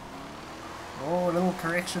 Oh, a little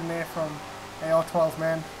correction there from AR12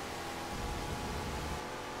 man.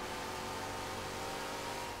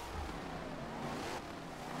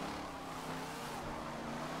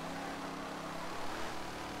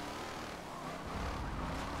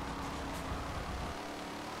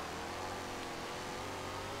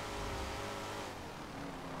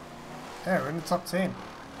 Yeah, we're in the top 10.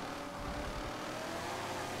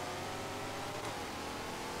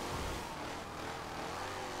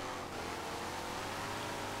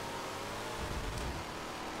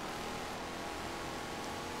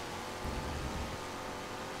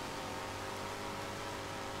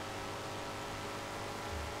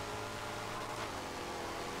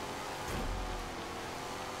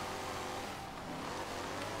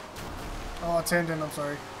 Oh, I turned in, I'm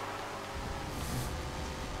sorry.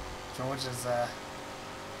 George is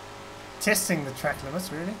testing the track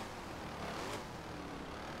limits, really.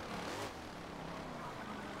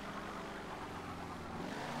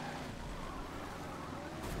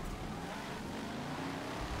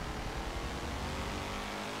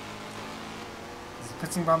 Is he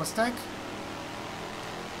pitting by mistake?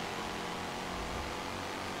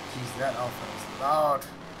 Jeez, that alpha is loud.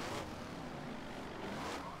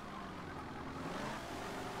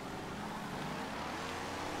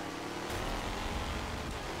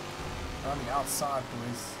 On the outside,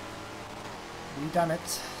 boys. We done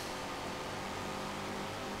it.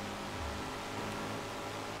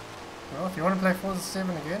 Well, if you want to play Forza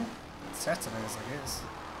 7 again, Saturdays, I guess.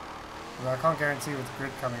 Although I can't guarantee with the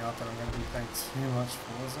grid coming out that I'm going to be playing too much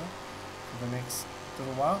Forza for the next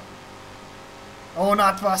little while. Oh,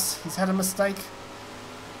 Night Bus! He's had a mistake.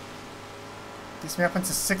 Gets me up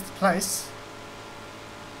into 6th place.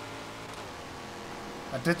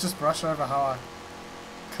 I did just brush over how I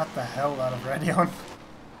cut the hell out of Radion.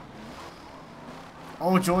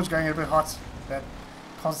 Oh, George going a bit hot. That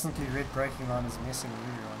constantly red braking line is messing with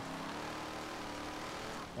everyone.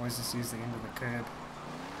 Always just use the end of the curb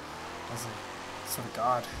as a sort of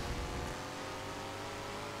guard.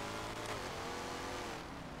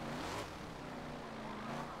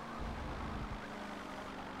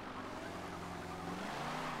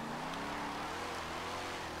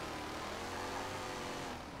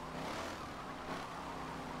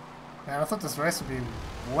 Man, I thought this race would be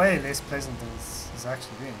way less pleasant than it's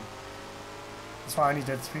actually been. That's why I only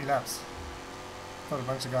did 3 laps. I thought a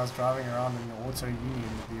bunch of guys driving around in the auto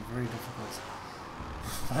union would be very difficult.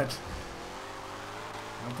 But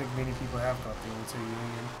I don't think many people have got the auto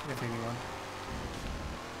union, if anyone.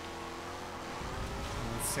 And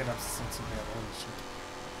the setups seem to be all this shit.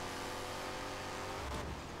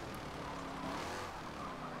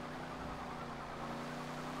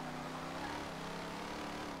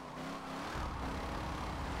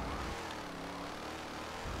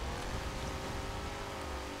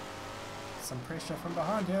 Some pressure from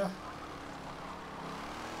behind here.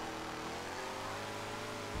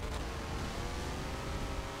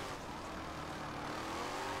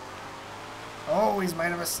 Oh, he's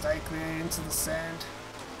made a mistake there into the sand.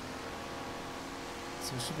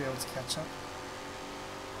 So we should be able to catch up.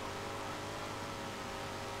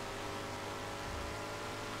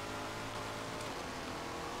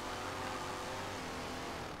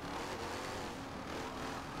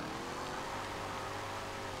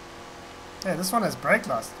 Yeah, this one has brake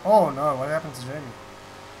lights. Oh no, what happened to Jamie?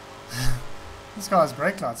 This guy has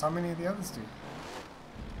brake lights. How many of the others do?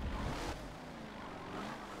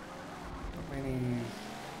 Not many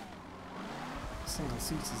single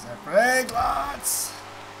seaters have brake lights!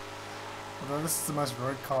 Although this is the most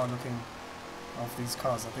road car looking of these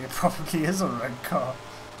cars. I think it probably is a road car.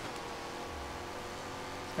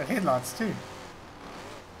 It's got headlights too.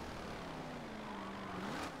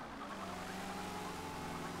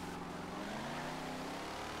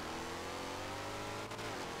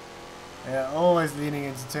 Yeah, always leaning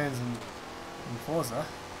into turns in Forza.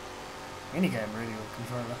 Any game really with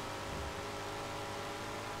controller.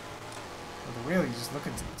 With the wheel you just look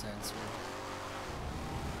into the turns.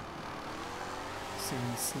 See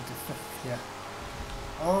me sneak a 5th here.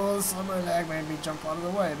 Oh, the slow-mo lag made me jump out of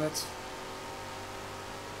the way, but... So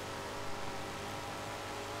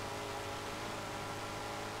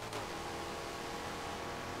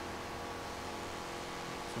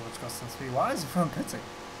which costs us 3 Ys if I'm pitting.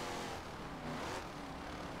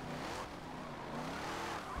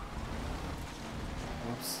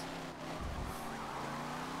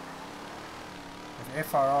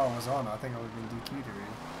 If FRR was on, I think I would have been DQ'd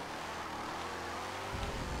already.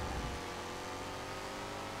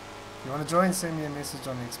 If you want to join, send me a message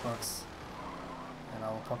on Xbox and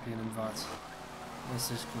I will pop you an invite.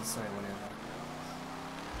 Message can say whatever.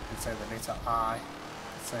 You can say the letter I, you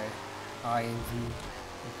can say INV,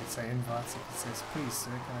 you can say invites, you can say please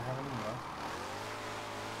sir, can I have an invite?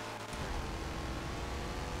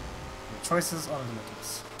 Your choices are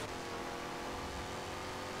limitless.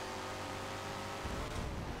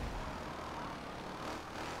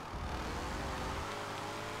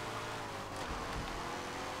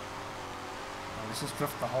 Let's just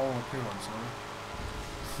drift the whole of Piron, shall we?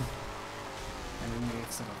 And then the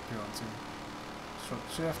exit of Piron too. Short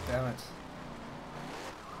shift, damn it.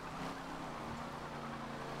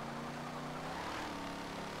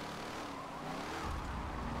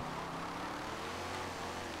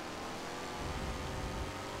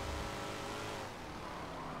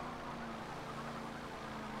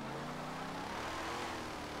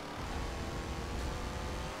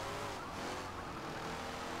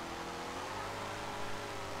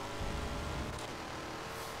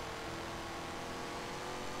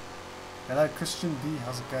 Hello Christian B,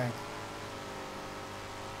 how's it going?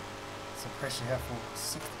 Some pressure here for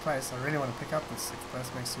 6th place. I really want to pick up this 6th place,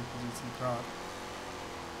 make Super GT proud.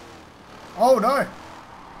 Oh no!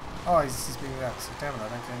 Oh, he's being wrapped, so damn it, I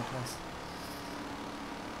don't get any place.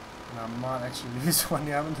 And I might actually lose one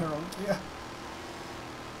Yam in the wrong gear.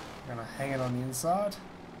 I'm gonna hang it on the inside.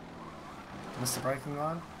 Miss the braking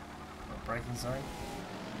line, or braking zone.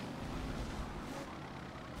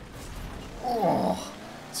 Oh!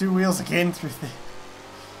 2 wheels again through there.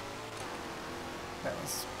 That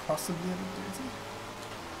was possibly a bit dirty.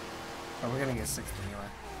 Oh, we're gonna get 6th anyway.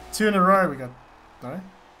 2 in a row we got... No?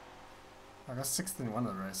 I got 6th in one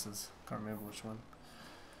of the races. Can't remember which one.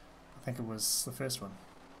 I think it was the first one.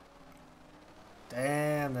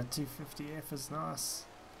 Damn, that 250F is nice.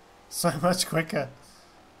 So much quicker.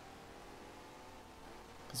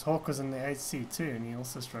 Because Hawk was in the 8C too and he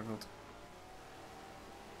also struggled.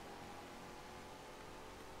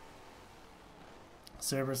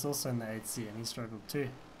 Cerberus also in the 8C and he struggled too.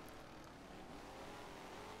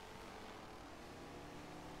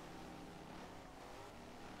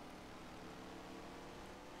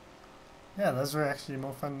 Yeah, those were actually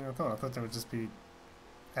more fun than I thought. I thought they would just be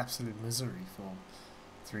absolute misery for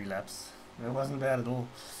 3 laps. It wasn't bad at all.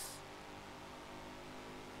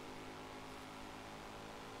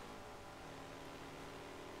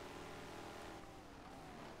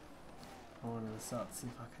 I want to start, see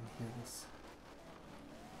if I can hear this.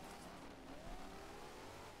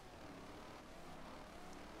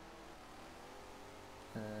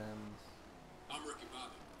 I'm Ricky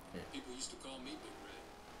Bobby. Yeah. People used to call me Big Red,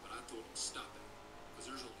 but I told them stop it, because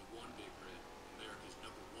there's only one Big Red, America's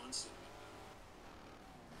 #1 cinnamon bun.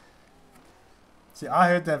 See, I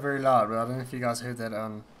heard that very loud, but I don't know if you guys heard that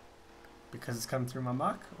because it's come through my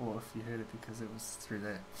mic, or if you heard it because it was through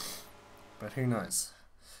there. But who knows?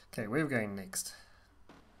 Okay, where are we going next?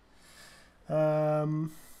 Oh,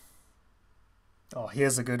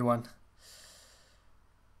 here's a good one.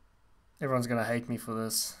 Everyone's gonna hate me for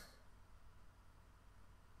this.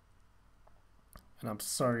 And I'm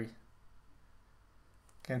sorry.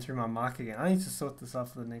 Came through my mic again. I need to sort this out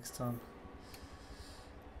for the next time.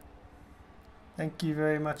 Thank you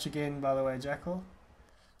very much again, by the way, Jackal.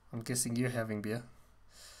 I'm guessing you're having beer.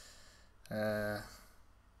 Right,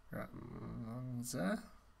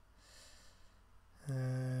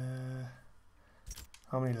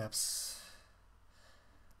 how many laps?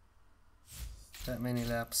 That many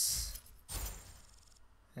laps.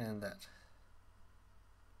 And that.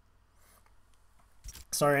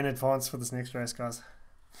 Sorry in advance for this next race, guys.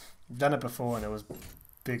 I've done it before and it was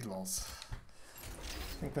big lols.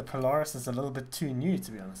 I think the Polaris is a little bit too new,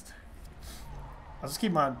 to be honest. I'll just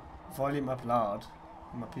keep my volume up loud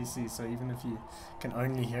on my PC, so even if you can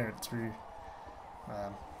only hear it through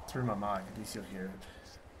my mic, at least you'll hear it.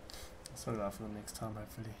 I'll sort it out for the next time,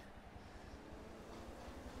 hopefully.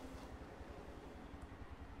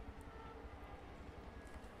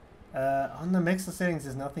 On the mixer settings,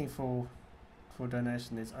 there's nothing for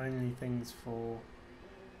donation. There's only things for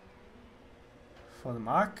the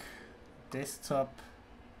mic, desktop,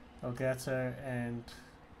 Elgato, and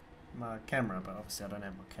my camera. But obviously, I don't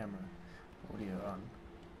have my camera audio on,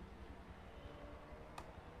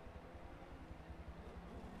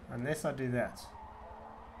 unless I do that.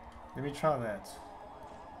 Let me try that.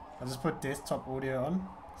 I'll just put desktop audio on,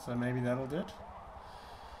 so maybe that'll do it.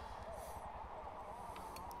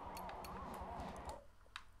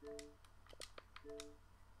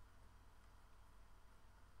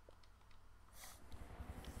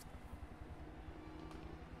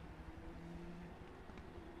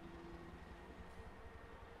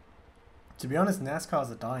 To be honest, NASCAR is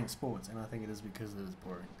a dying sport, and I think it is because it is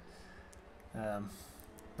boring.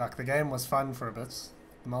 Like, the game was fun for a bit.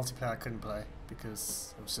 The multiplayer I couldn't play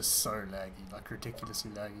because it was just so laggy, like ridiculously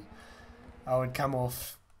laggy. I would come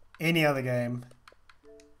off any other game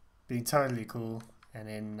being totally cool, and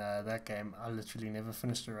in that game I literally never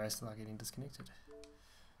finished a race without getting disconnected.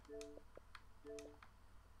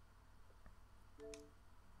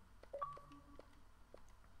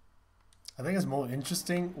 I think it's more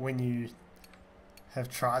interesting when you have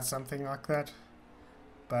tried something like that,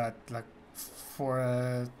 but like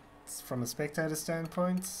from a spectator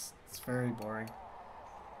standpoint, it's very boring.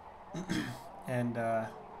 And oh,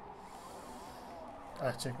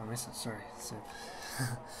 check my message. Sorry, Seb.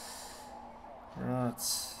 Right,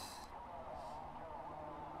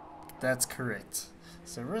 that's correct,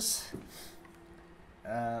 Severus.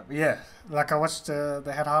 Yeah, like I watched.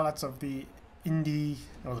 They had highlights of the Indy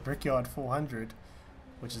or the Brickyard 400,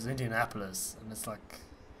 which is Indianapolis, and it's like,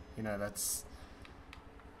 you know, that's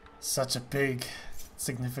such a big,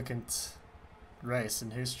 significant race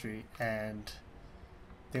in history, and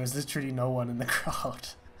there was literally no one in the crowd.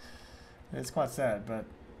 It's quite sad, but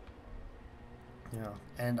you know,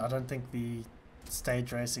 and I don't think the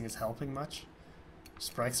stage racing is helping much.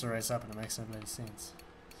 Just breaks the race up and it makes no bloody sense.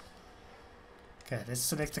 Okay, let's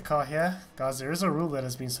select a car here. Guys, there is a rule that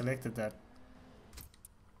has been selected that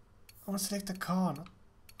I want to select a car.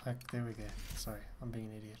 Like, there we go. Sorry, I'm being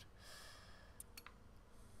an idiot.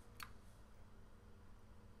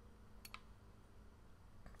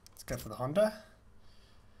 Let's go for the Honda.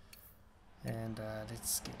 And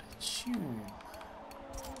let's get a tune.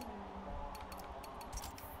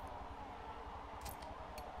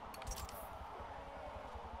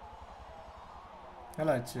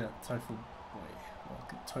 Hello, Tofu Boy.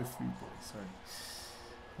 Welcome, Tofu Boy, sorry.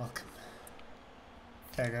 Welcome.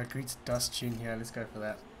 Okay, I got a great dust tune here, let's go for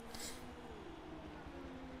that.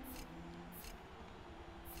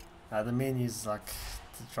 The menu's like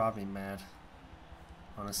to drive me mad,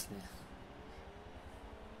 honestly.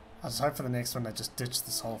 I just hope for the next one they just ditch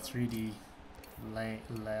this whole 3D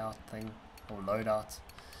layout thing, or loadout,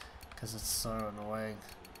 because it's so annoying.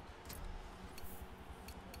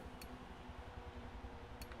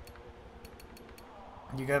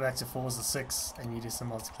 you go back to Forza 6 and you do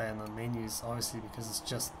some multiplayer in the menus, obviously because it's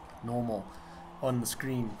just normal on the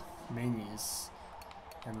screen menus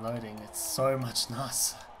and loading, it's so much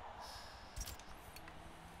nicer.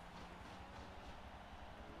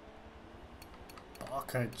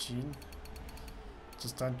 Barcode gene.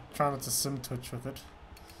 Just don't try not to sim twitch with it.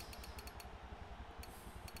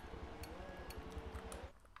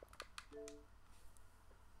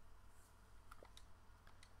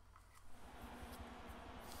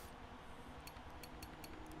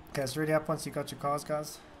 Okay, it's ready up once you got your cars,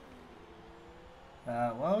 guys.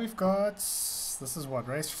 Well, we've got, this is what,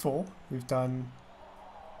 race 4. We've done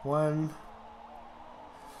 1,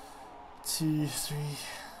 2, 3.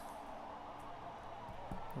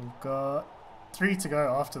 We've got 3 to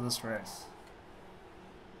go after this race.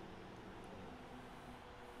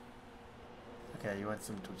 Okay, you went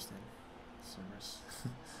some Twitch then. Service.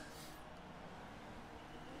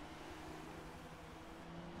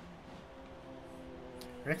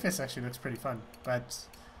 Wreckfest actually looks pretty fun, but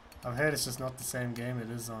I've heard it's just not the same game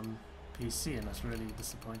it is on PC, and that's really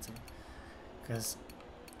disappointing. Because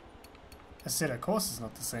Assetto Corsa is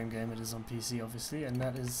not the same game it is on PC, obviously, and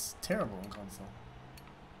that is terrible on console.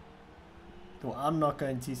 Well, I'm not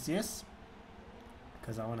going TCS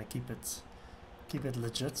because I want to keep it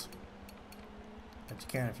legit. But you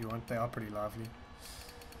can if you want. They are pretty lively.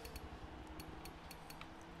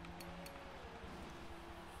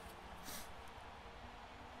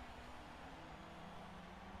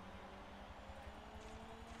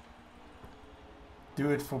 Do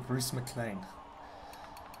it for Bruce McLean.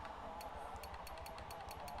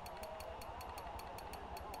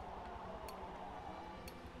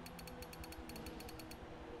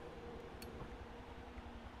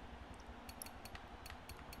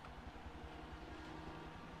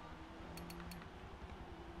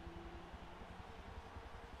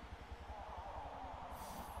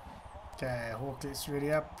 Okay, Hawk is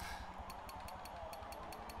ready up.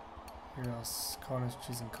 Who else? Connor's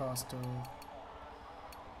choosing car still.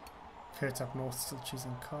 Kurt up north still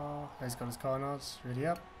choosing car. Oh, he's got his car now, it's ready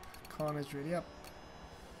up. Connor's ready up.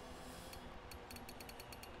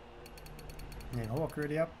 And then Hawk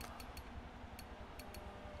ready up.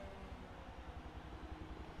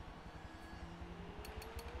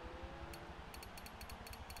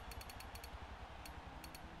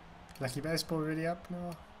 Lucky Baseball ready up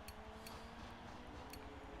now.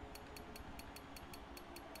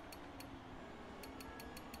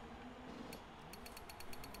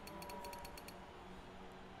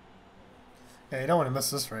 Yeah, you don't want to miss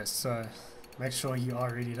this race, so make sure you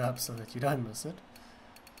are readied up so that you don't miss it.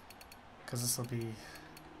 Because this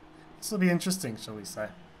will be interesting, shall we say.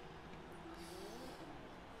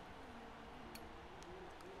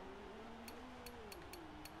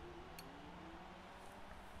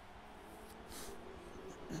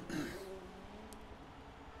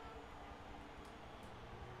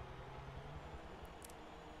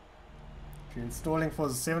 If you're installing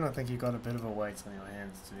Forza 7, I think you got a bit of a weight on your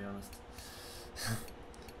hands, to be honest.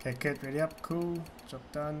 Okay, Kurt ready up, cool, job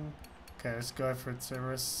done. Okay, let's go for it,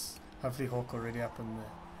 Cerberus. Hopefully Hawk already up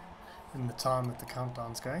in the time that the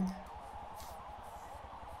countdown's going.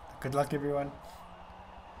 Good luck, everyone.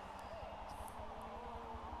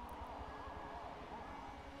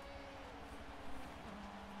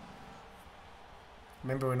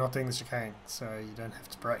 Remember, we're not doing the chicane, so you don't have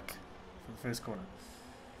to brake for the first corner.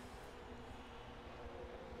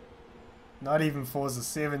 Not even Forza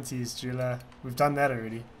 70s, Jula. We've done that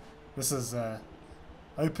already. This is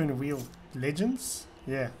Open Wheel Legends.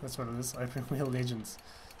 Yeah, that's what it is. Open Wheel Legends.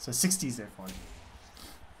 So 60s F1.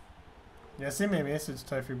 Yeah, send me a message,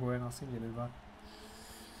 Tofu Boy, and I'll send you an invite.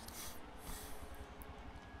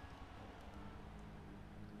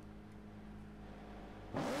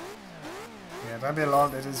 Yeah, don't be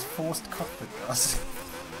alarmed. It is forced cockpit, guys.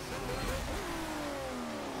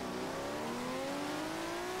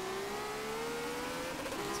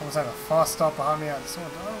 Someone's had a fast stop behind me. I don't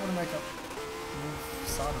want to make a move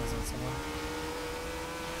sideways on someone.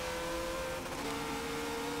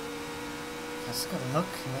 I just gotta look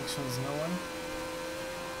and make sure there's no one.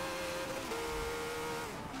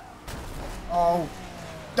 Oh,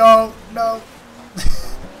 no.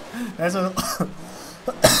 That's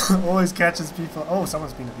what always catches people. Oh,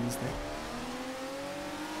 someone's been abused there.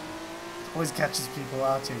 Always catches people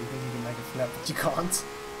out here. You think you can make a flap, but you can't.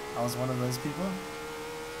 I was one of those people.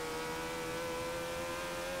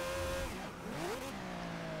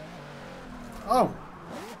 Oh!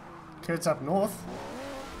 Kurt's up north.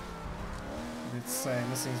 Let's say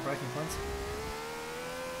missing his braking points.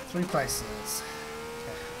 3 places.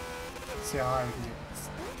 Okay. Let's see how high we can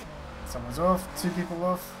get. Someone's off, 2 people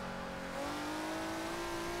off.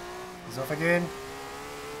 He's off again.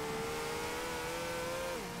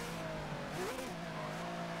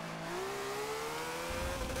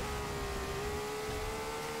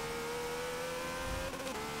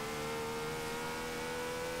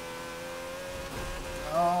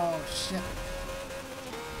 Oh shit.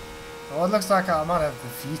 Oh, it looks like I might have the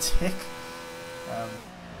VTech.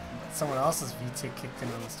 Someone else's VTech kicked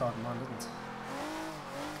in on the start and mine didn't.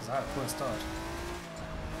 Because I had a poor start.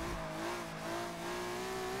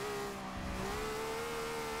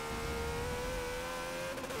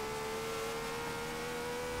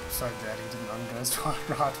 So glad he didn't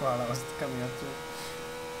ungo right while I was coming up to it.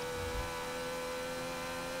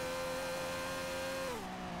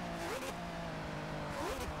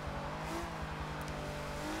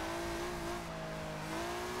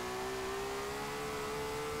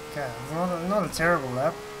 Okay, not a terrible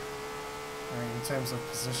lap in terms of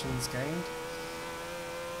positions gained.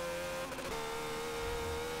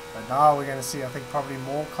 But now we're going to see, I think, probably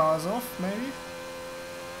more cars off, maybe?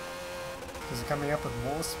 Because they're coming up with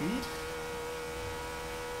more speed.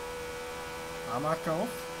 I might go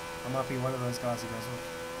off. I might be one of those guys who goes off.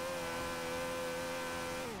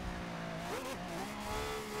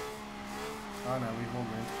 Oh no, we've all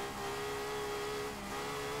moved.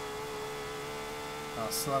 Oh,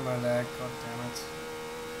 slow-mo lag, god damn it.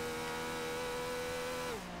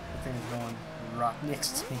 The thing is going right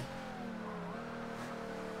next to me.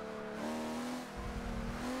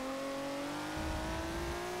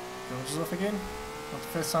 George is off again. Not the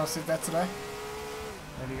first time I've said that today.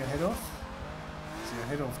 Maybe you got head off. So you got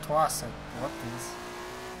head off twice at Watkins.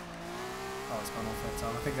 Oh, it's gone off that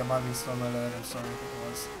time. I think that might have been slow-mo lag, I'm sorry if it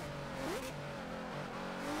was.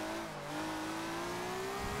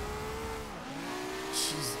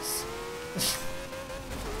 Jesus.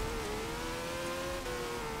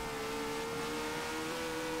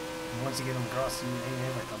 Once you get on grass, you ain't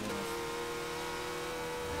ever coming off.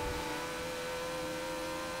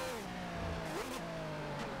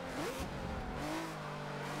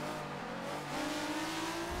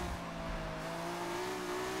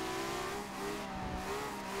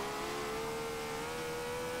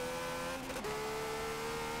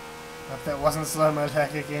 If that wasn't slow-mo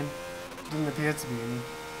lag again. Didn't appear to be any.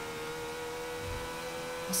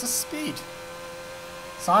 What's the speed?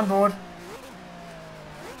 Signboard.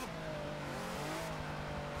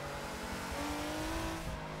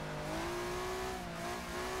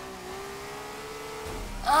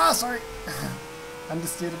 Ah, sorry.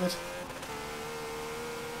 Understeered a bit.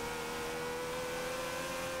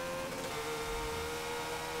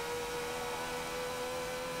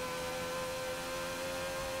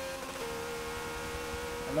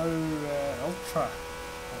 Hello, Ultra.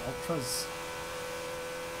 Or Ultras.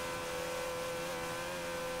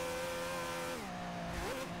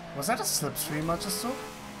 Was that a slipstream I just saw? Or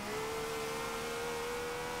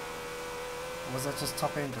was that just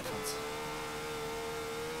top end difference?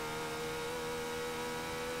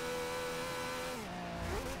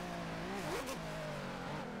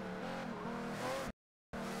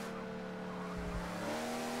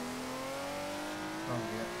 Oh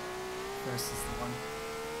yeah. First is the one.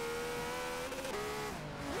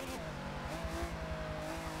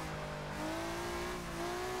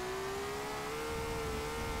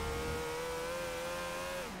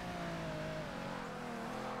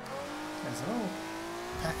 There's a little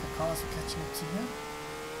pack of cars we're catching up to here.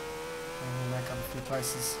 And we'll make up a few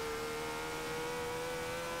places.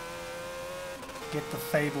 Get the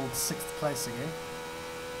fabled 6th place again.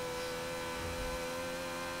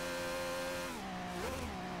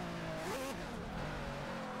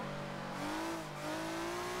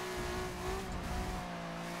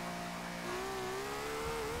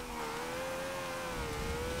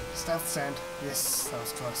 Stealth sand. Yes, that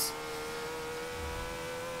was close.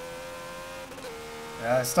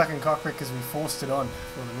 Stuck in cockpit because we forced it on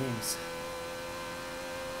for the memes.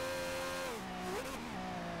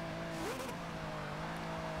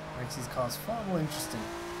 Makes these cars far more interesting.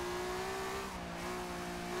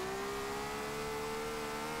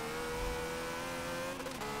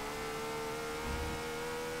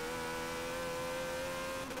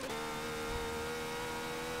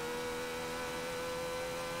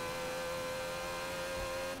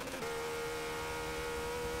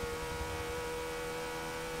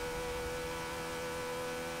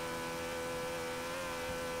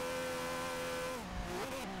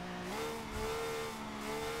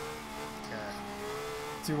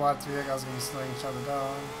 Two wide, three guys are going to be slowing each other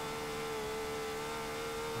down.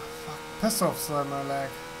 Oh, fuck. Piss off, slow-mo lag.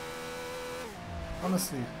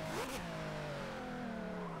 Honestly.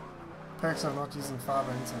 Perks are not using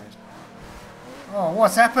fiber internet. Oh,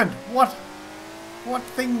 what's happened? What? What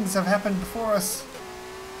things have happened before us?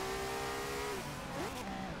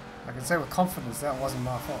 I can say with confidence that wasn't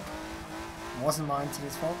my fault. It wasn't my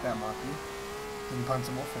internet's fault, that might be. Didn't punch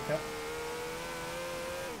him off like that.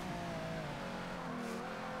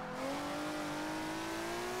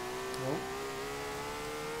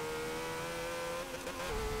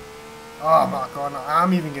 Oh my god, no,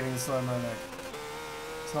 I'm even getting slow-mo lag.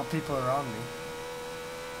 It's not people around me.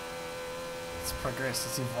 It's progressed,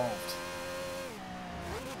 it's evolved.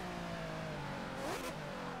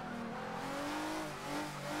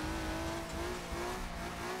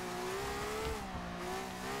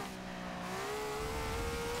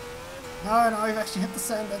 No, no, I've actually hit the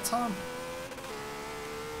sand that time.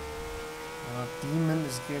 Demon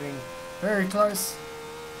is getting very close.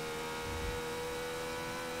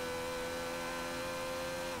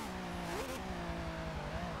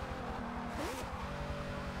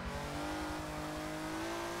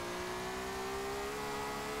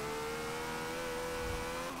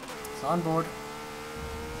 It's on board.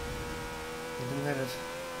 He didn't hit it.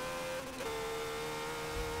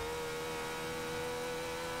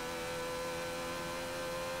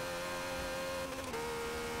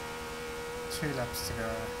 Two laps to go.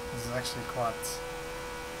 This is actually quite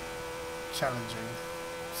challenging.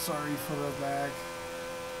 Sorry for the lag,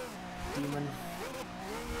 Demon.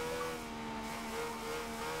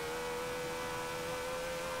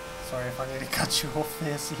 Sorry if I need to cut you off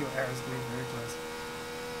there, see your arrows getting very close.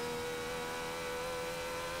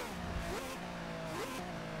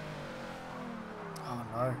 Oh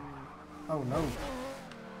no. Oh no.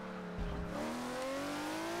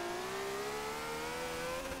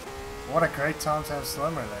 What a great time to have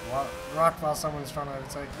slow-mo lag, right while someone's trying to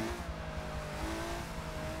overtake you.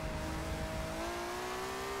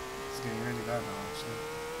 It's getting really bad now, actually.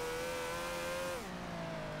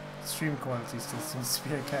 Stream quality still seems to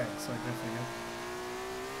be okay, so good for you.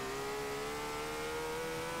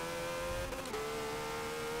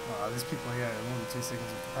 Oh, there's people here at more than 2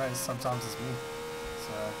 seconds of the pace, sometimes it's me.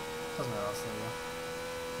 So, doesn't matter, I'll slow you.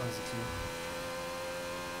 As long as it's you.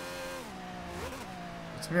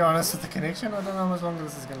 To be honest, with the connection, I don't know how much longer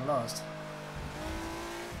this is going to last.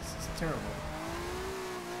 This is terrible.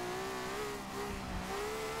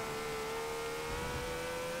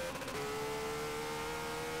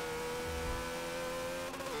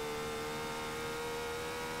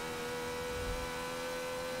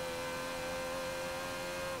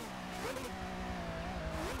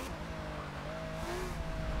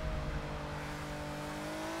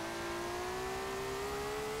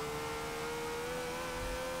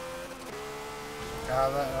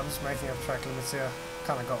 I'm just making up track limits here.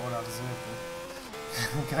 Kind of got what I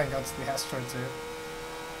deserved. Going on to the Astro too.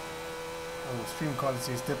 Oh, stream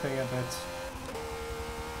quality is dipping a bit.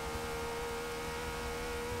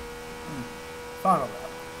 Final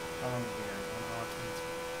lap. How long did we go? 1 hour 20.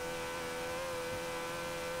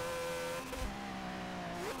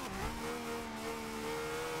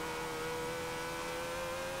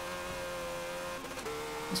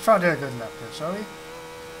 Let's try to do a good lap here, shall we?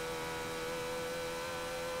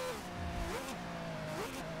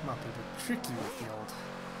 Might be a bit tricky with the old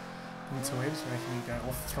interwebs, making me go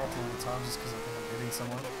off the throttle all the time just because I think I'm hitting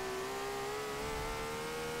someone.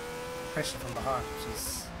 Pressure from behind, which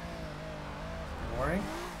is boring.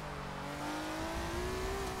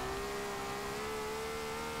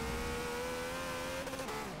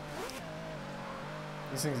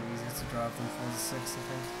 These things are easier to drive than Forza 6, I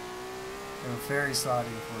think. They were very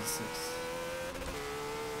sliding in Forza 6.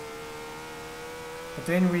 But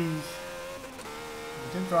then we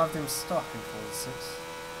did drive them stock in Forza 6.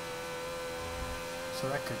 So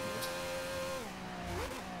that could be it.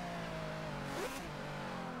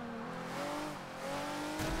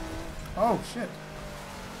 Oh shit!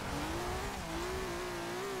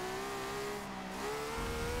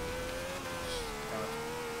 Damn it.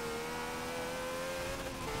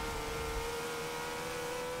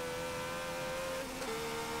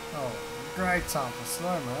 Oh, great time for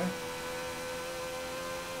slow-mo.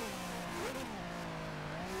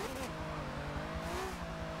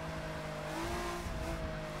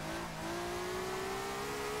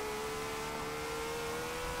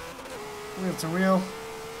 Wheel to wheel.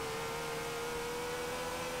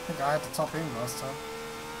 I think I had the top end last time.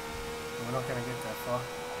 But we're not going to get that far.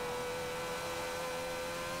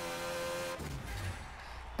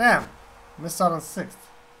 Damn! Missed out on 6th.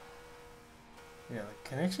 Yeah, the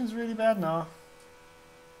connection's really bad now.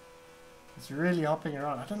 It's really hopping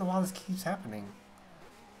around. I don't know why this keeps happening.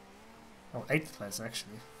 Oh, 8th place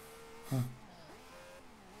actually.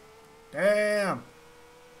 Damn!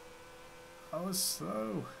 I was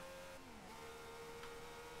slow.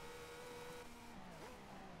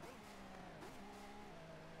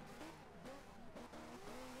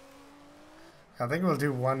 I think we'll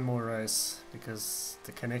do one more race because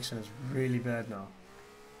the connection is really bad now.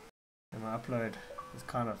 And my upload is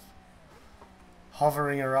kind of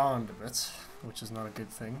hovering around a bit, which is not a good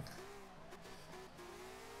thing.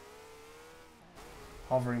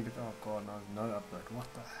 Hovering, but oh god, no upload.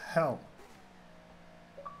 What the hell?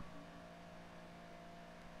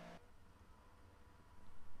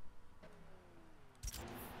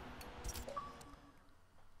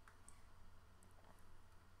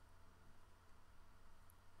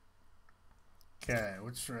 Okay,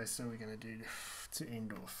 which race are we gonna do to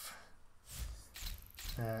end off?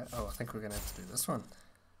 Oh, I think we're gonna have to do this one.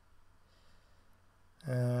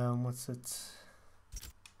 What's it?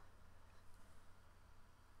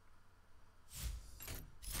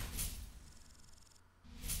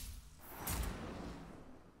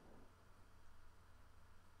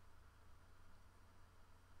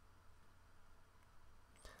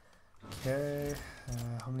 Okay,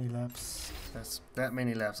 how many laps? That's that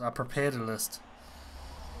many laps. I prepared a list.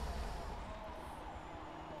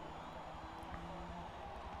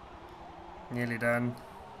 Nearly done.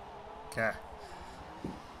 Okay.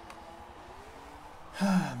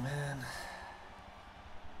 Ah, man.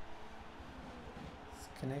 This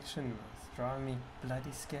connection is driving me bloody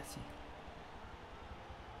scatty.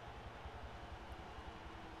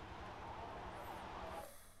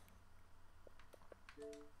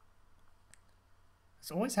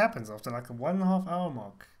 This always happens after like a 1.5 hour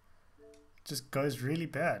mark. It just goes really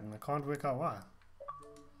bad and I can't work out why.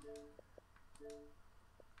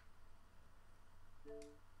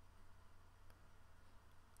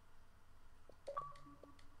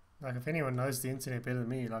 Like, if anyone knows the internet better than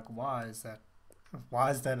me, like, why is that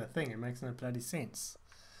a thing? It makes no bloody sense.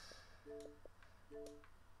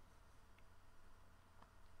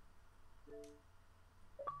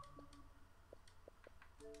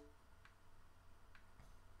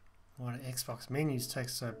 Why do Xbox menus take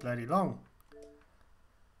so bloody long?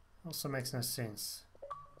 Also makes no sense.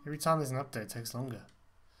 Every time there's an update, it takes longer.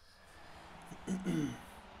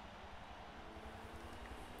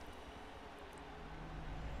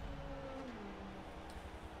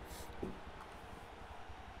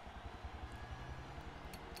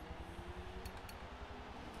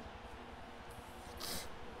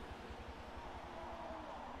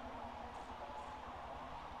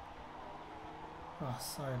 Oh,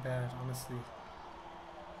 so bad, honestly.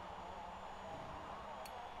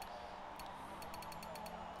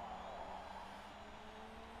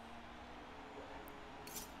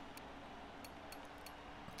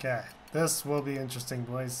 Okay, this will be interesting,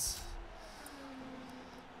 boys.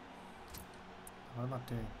 What am I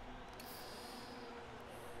doing?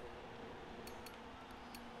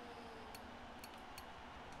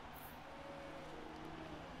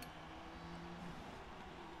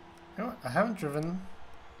 You know what? I haven't driven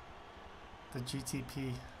the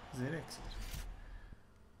GTP ZX.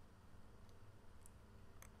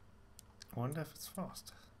 I wonder if it's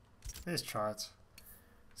fast. Let's try it.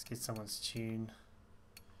 Let's get someone's tune.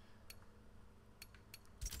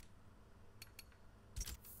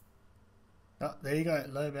 Oh, there you go.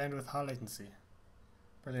 Low bandwidth, high latency.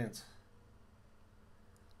 Brilliant.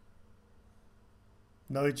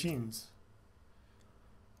 No tunes.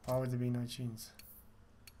 Why would there be no tunes?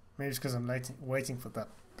 Maybe it's because I'm waiting for that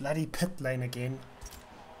bloody pit lane again.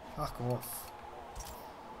 Fuck off.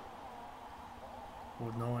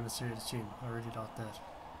 Or no one is here to tune. I really doubt that.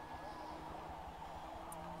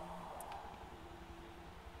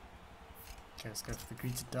 Okay, let's go for the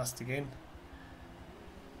greeted dust again.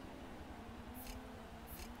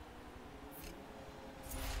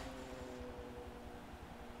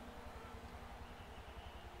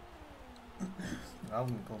 I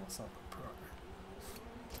wouldn't call myself a pro.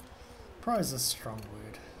 Pro is a strong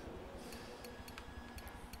word.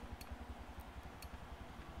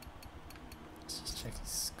 Let's just check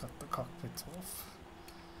he's got the cockpit off.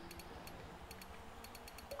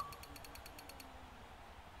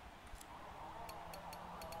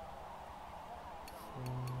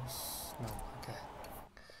 Force. No, okay.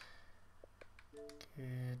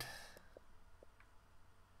 Good.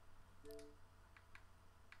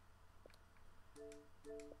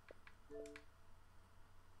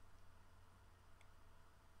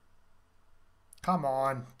 Come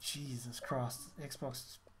on, Jesus Christ,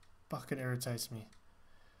 Xbox fucking irritates me.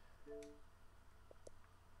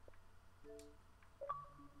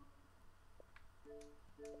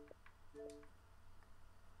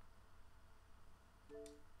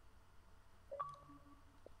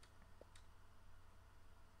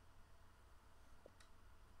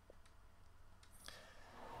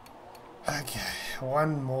 Okay,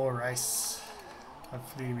 one more race.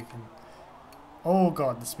 Hopefully we can... Oh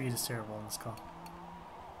god, the speed is terrible on this car.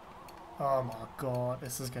 Oh my god,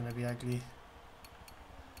 this is gonna be ugly.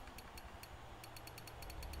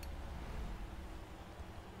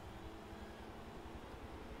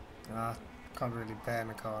 Can't really ban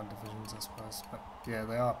a car in divisions, I suppose, but yeah,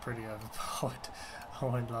 they are pretty overpowered. I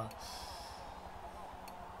won't lie.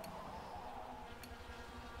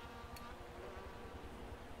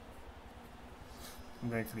 I'm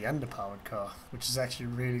going for the underpowered car, which is actually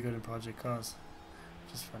really good in project cars,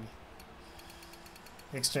 which is funny.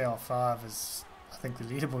 XJR5 is, I think, the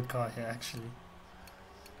leaderboard car here actually,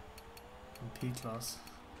 in P class.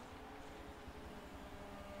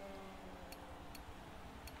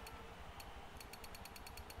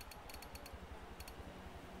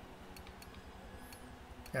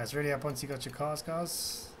 Yeah, it's really up once you got your cars,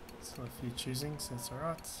 guys. Still a few choosing, so it's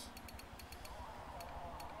alright.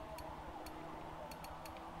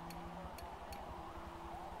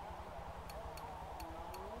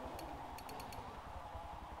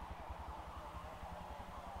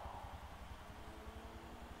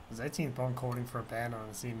 Was 18th Bond calling for a ban on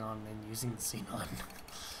a C9 and then using the C9?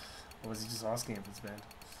 Or was he just asking if it's banned?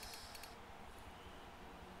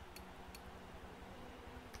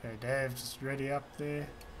 Okay, Dave just ready up there.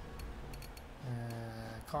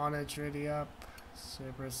 Carnage ready up.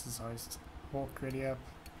 Cerberus is host. Hawk ready up.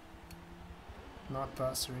 Not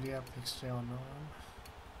Bus ready up. XJ on 9.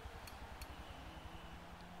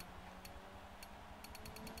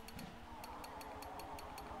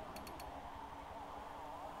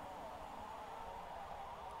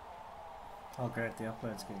 Oh great, the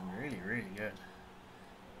upload's getting really good.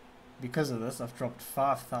 Because of this, I've dropped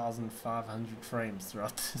 5,500 frames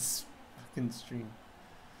throughout this fucking stream.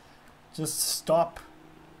 Just stop.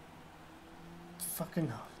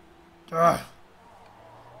 Fucking... Ugh.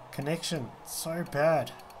 Connection, so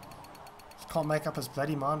bad. Just can't make up his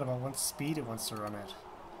bloody mind about what speed it wants to run at.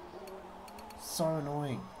 So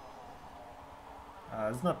annoying.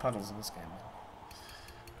 There's no puddles in this game, man.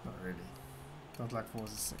 Not really. Not like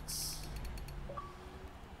Forza 6.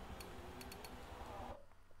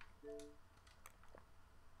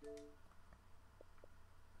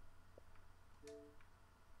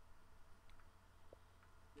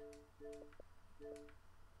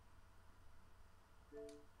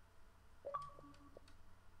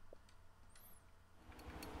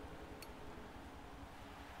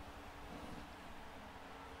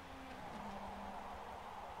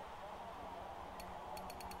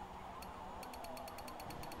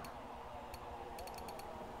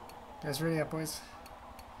 Guys, ready up, boys?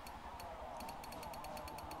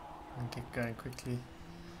 And get going quickly.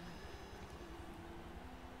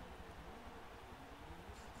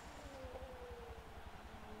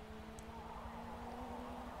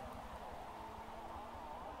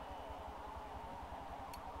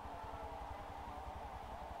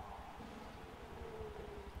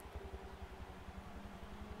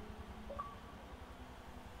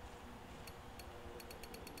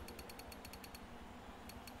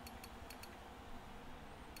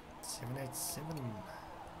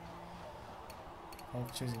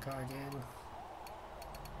 Hulk choosing car again.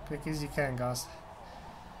 Quick as you can, guys.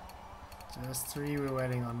 Just 3 we're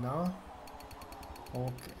waiting on now.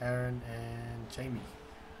 Hulk, Aaron, and Jamie.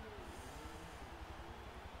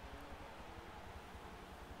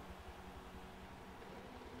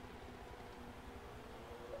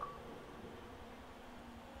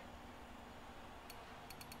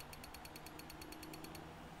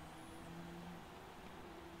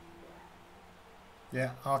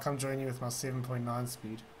 Yeah, I'll come join you with my 7.9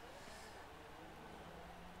 speed.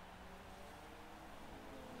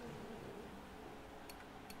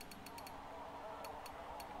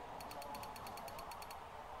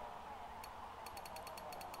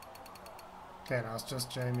 Okay, now it's just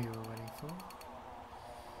Jamie we're waiting for.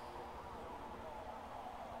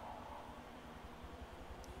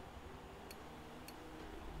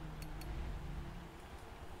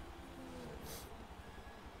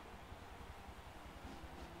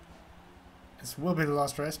 This will be the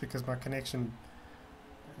last race because my connection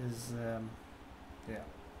is, yeah,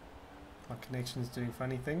 my connection is doing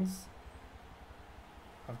funny things.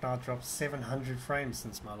 I've now dropped 700 frames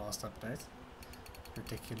since my last update.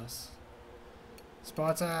 Ridiculous.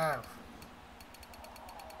 Sparta!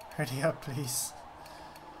 Ready up, please.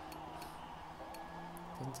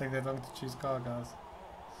 Doesn't take that long to choose car, guys.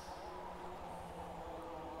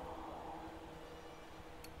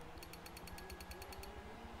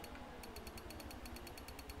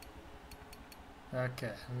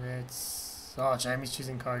 Okay, let's... Oh, Jamie's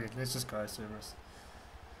choosing Kohagen. Let's just go, Cerberus.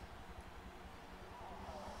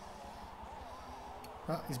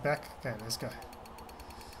 Oh, he's back. Okay, let's go.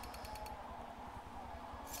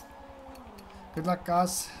 good luck,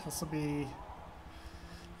 guys. This will be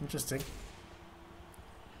interesting.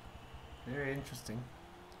 Very interesting.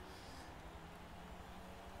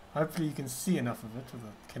 Hopefully you can see enough of it with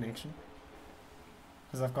the connection.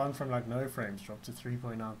 Because I've gone from like no frames dropped to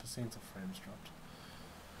 3.9% of frames dropped.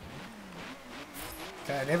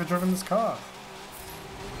 Okay, I've never driven this car.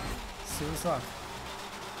 Let's see what it's like.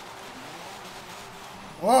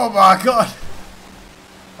 Oh my god!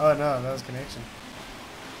 Oh no, that was connection.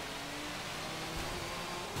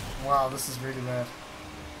 Wow, this is really bad.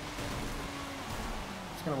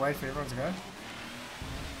 Just gonna wait for everyone to go.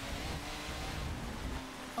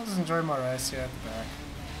 I'll just enjoy my race here at the back.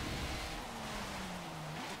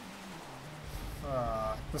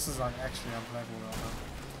 This is like actually unplayable right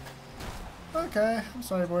now. Okay, I'm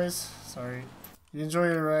sorry boys. Sorry. You enjoy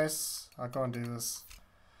your race. I can't do this.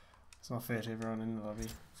 It's not fair to everyone in the lobby.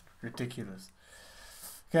 It's ridiculous.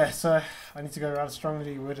 Okay, so I need to go write a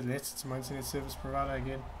strongly worded letter to my internet service provider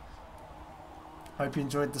again. Hope you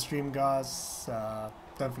enjoyed the stream, guys.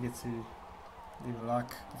 Don't forget to leave a like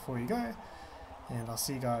before you go. And I'll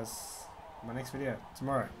see you guys in my next video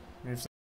tomorrow.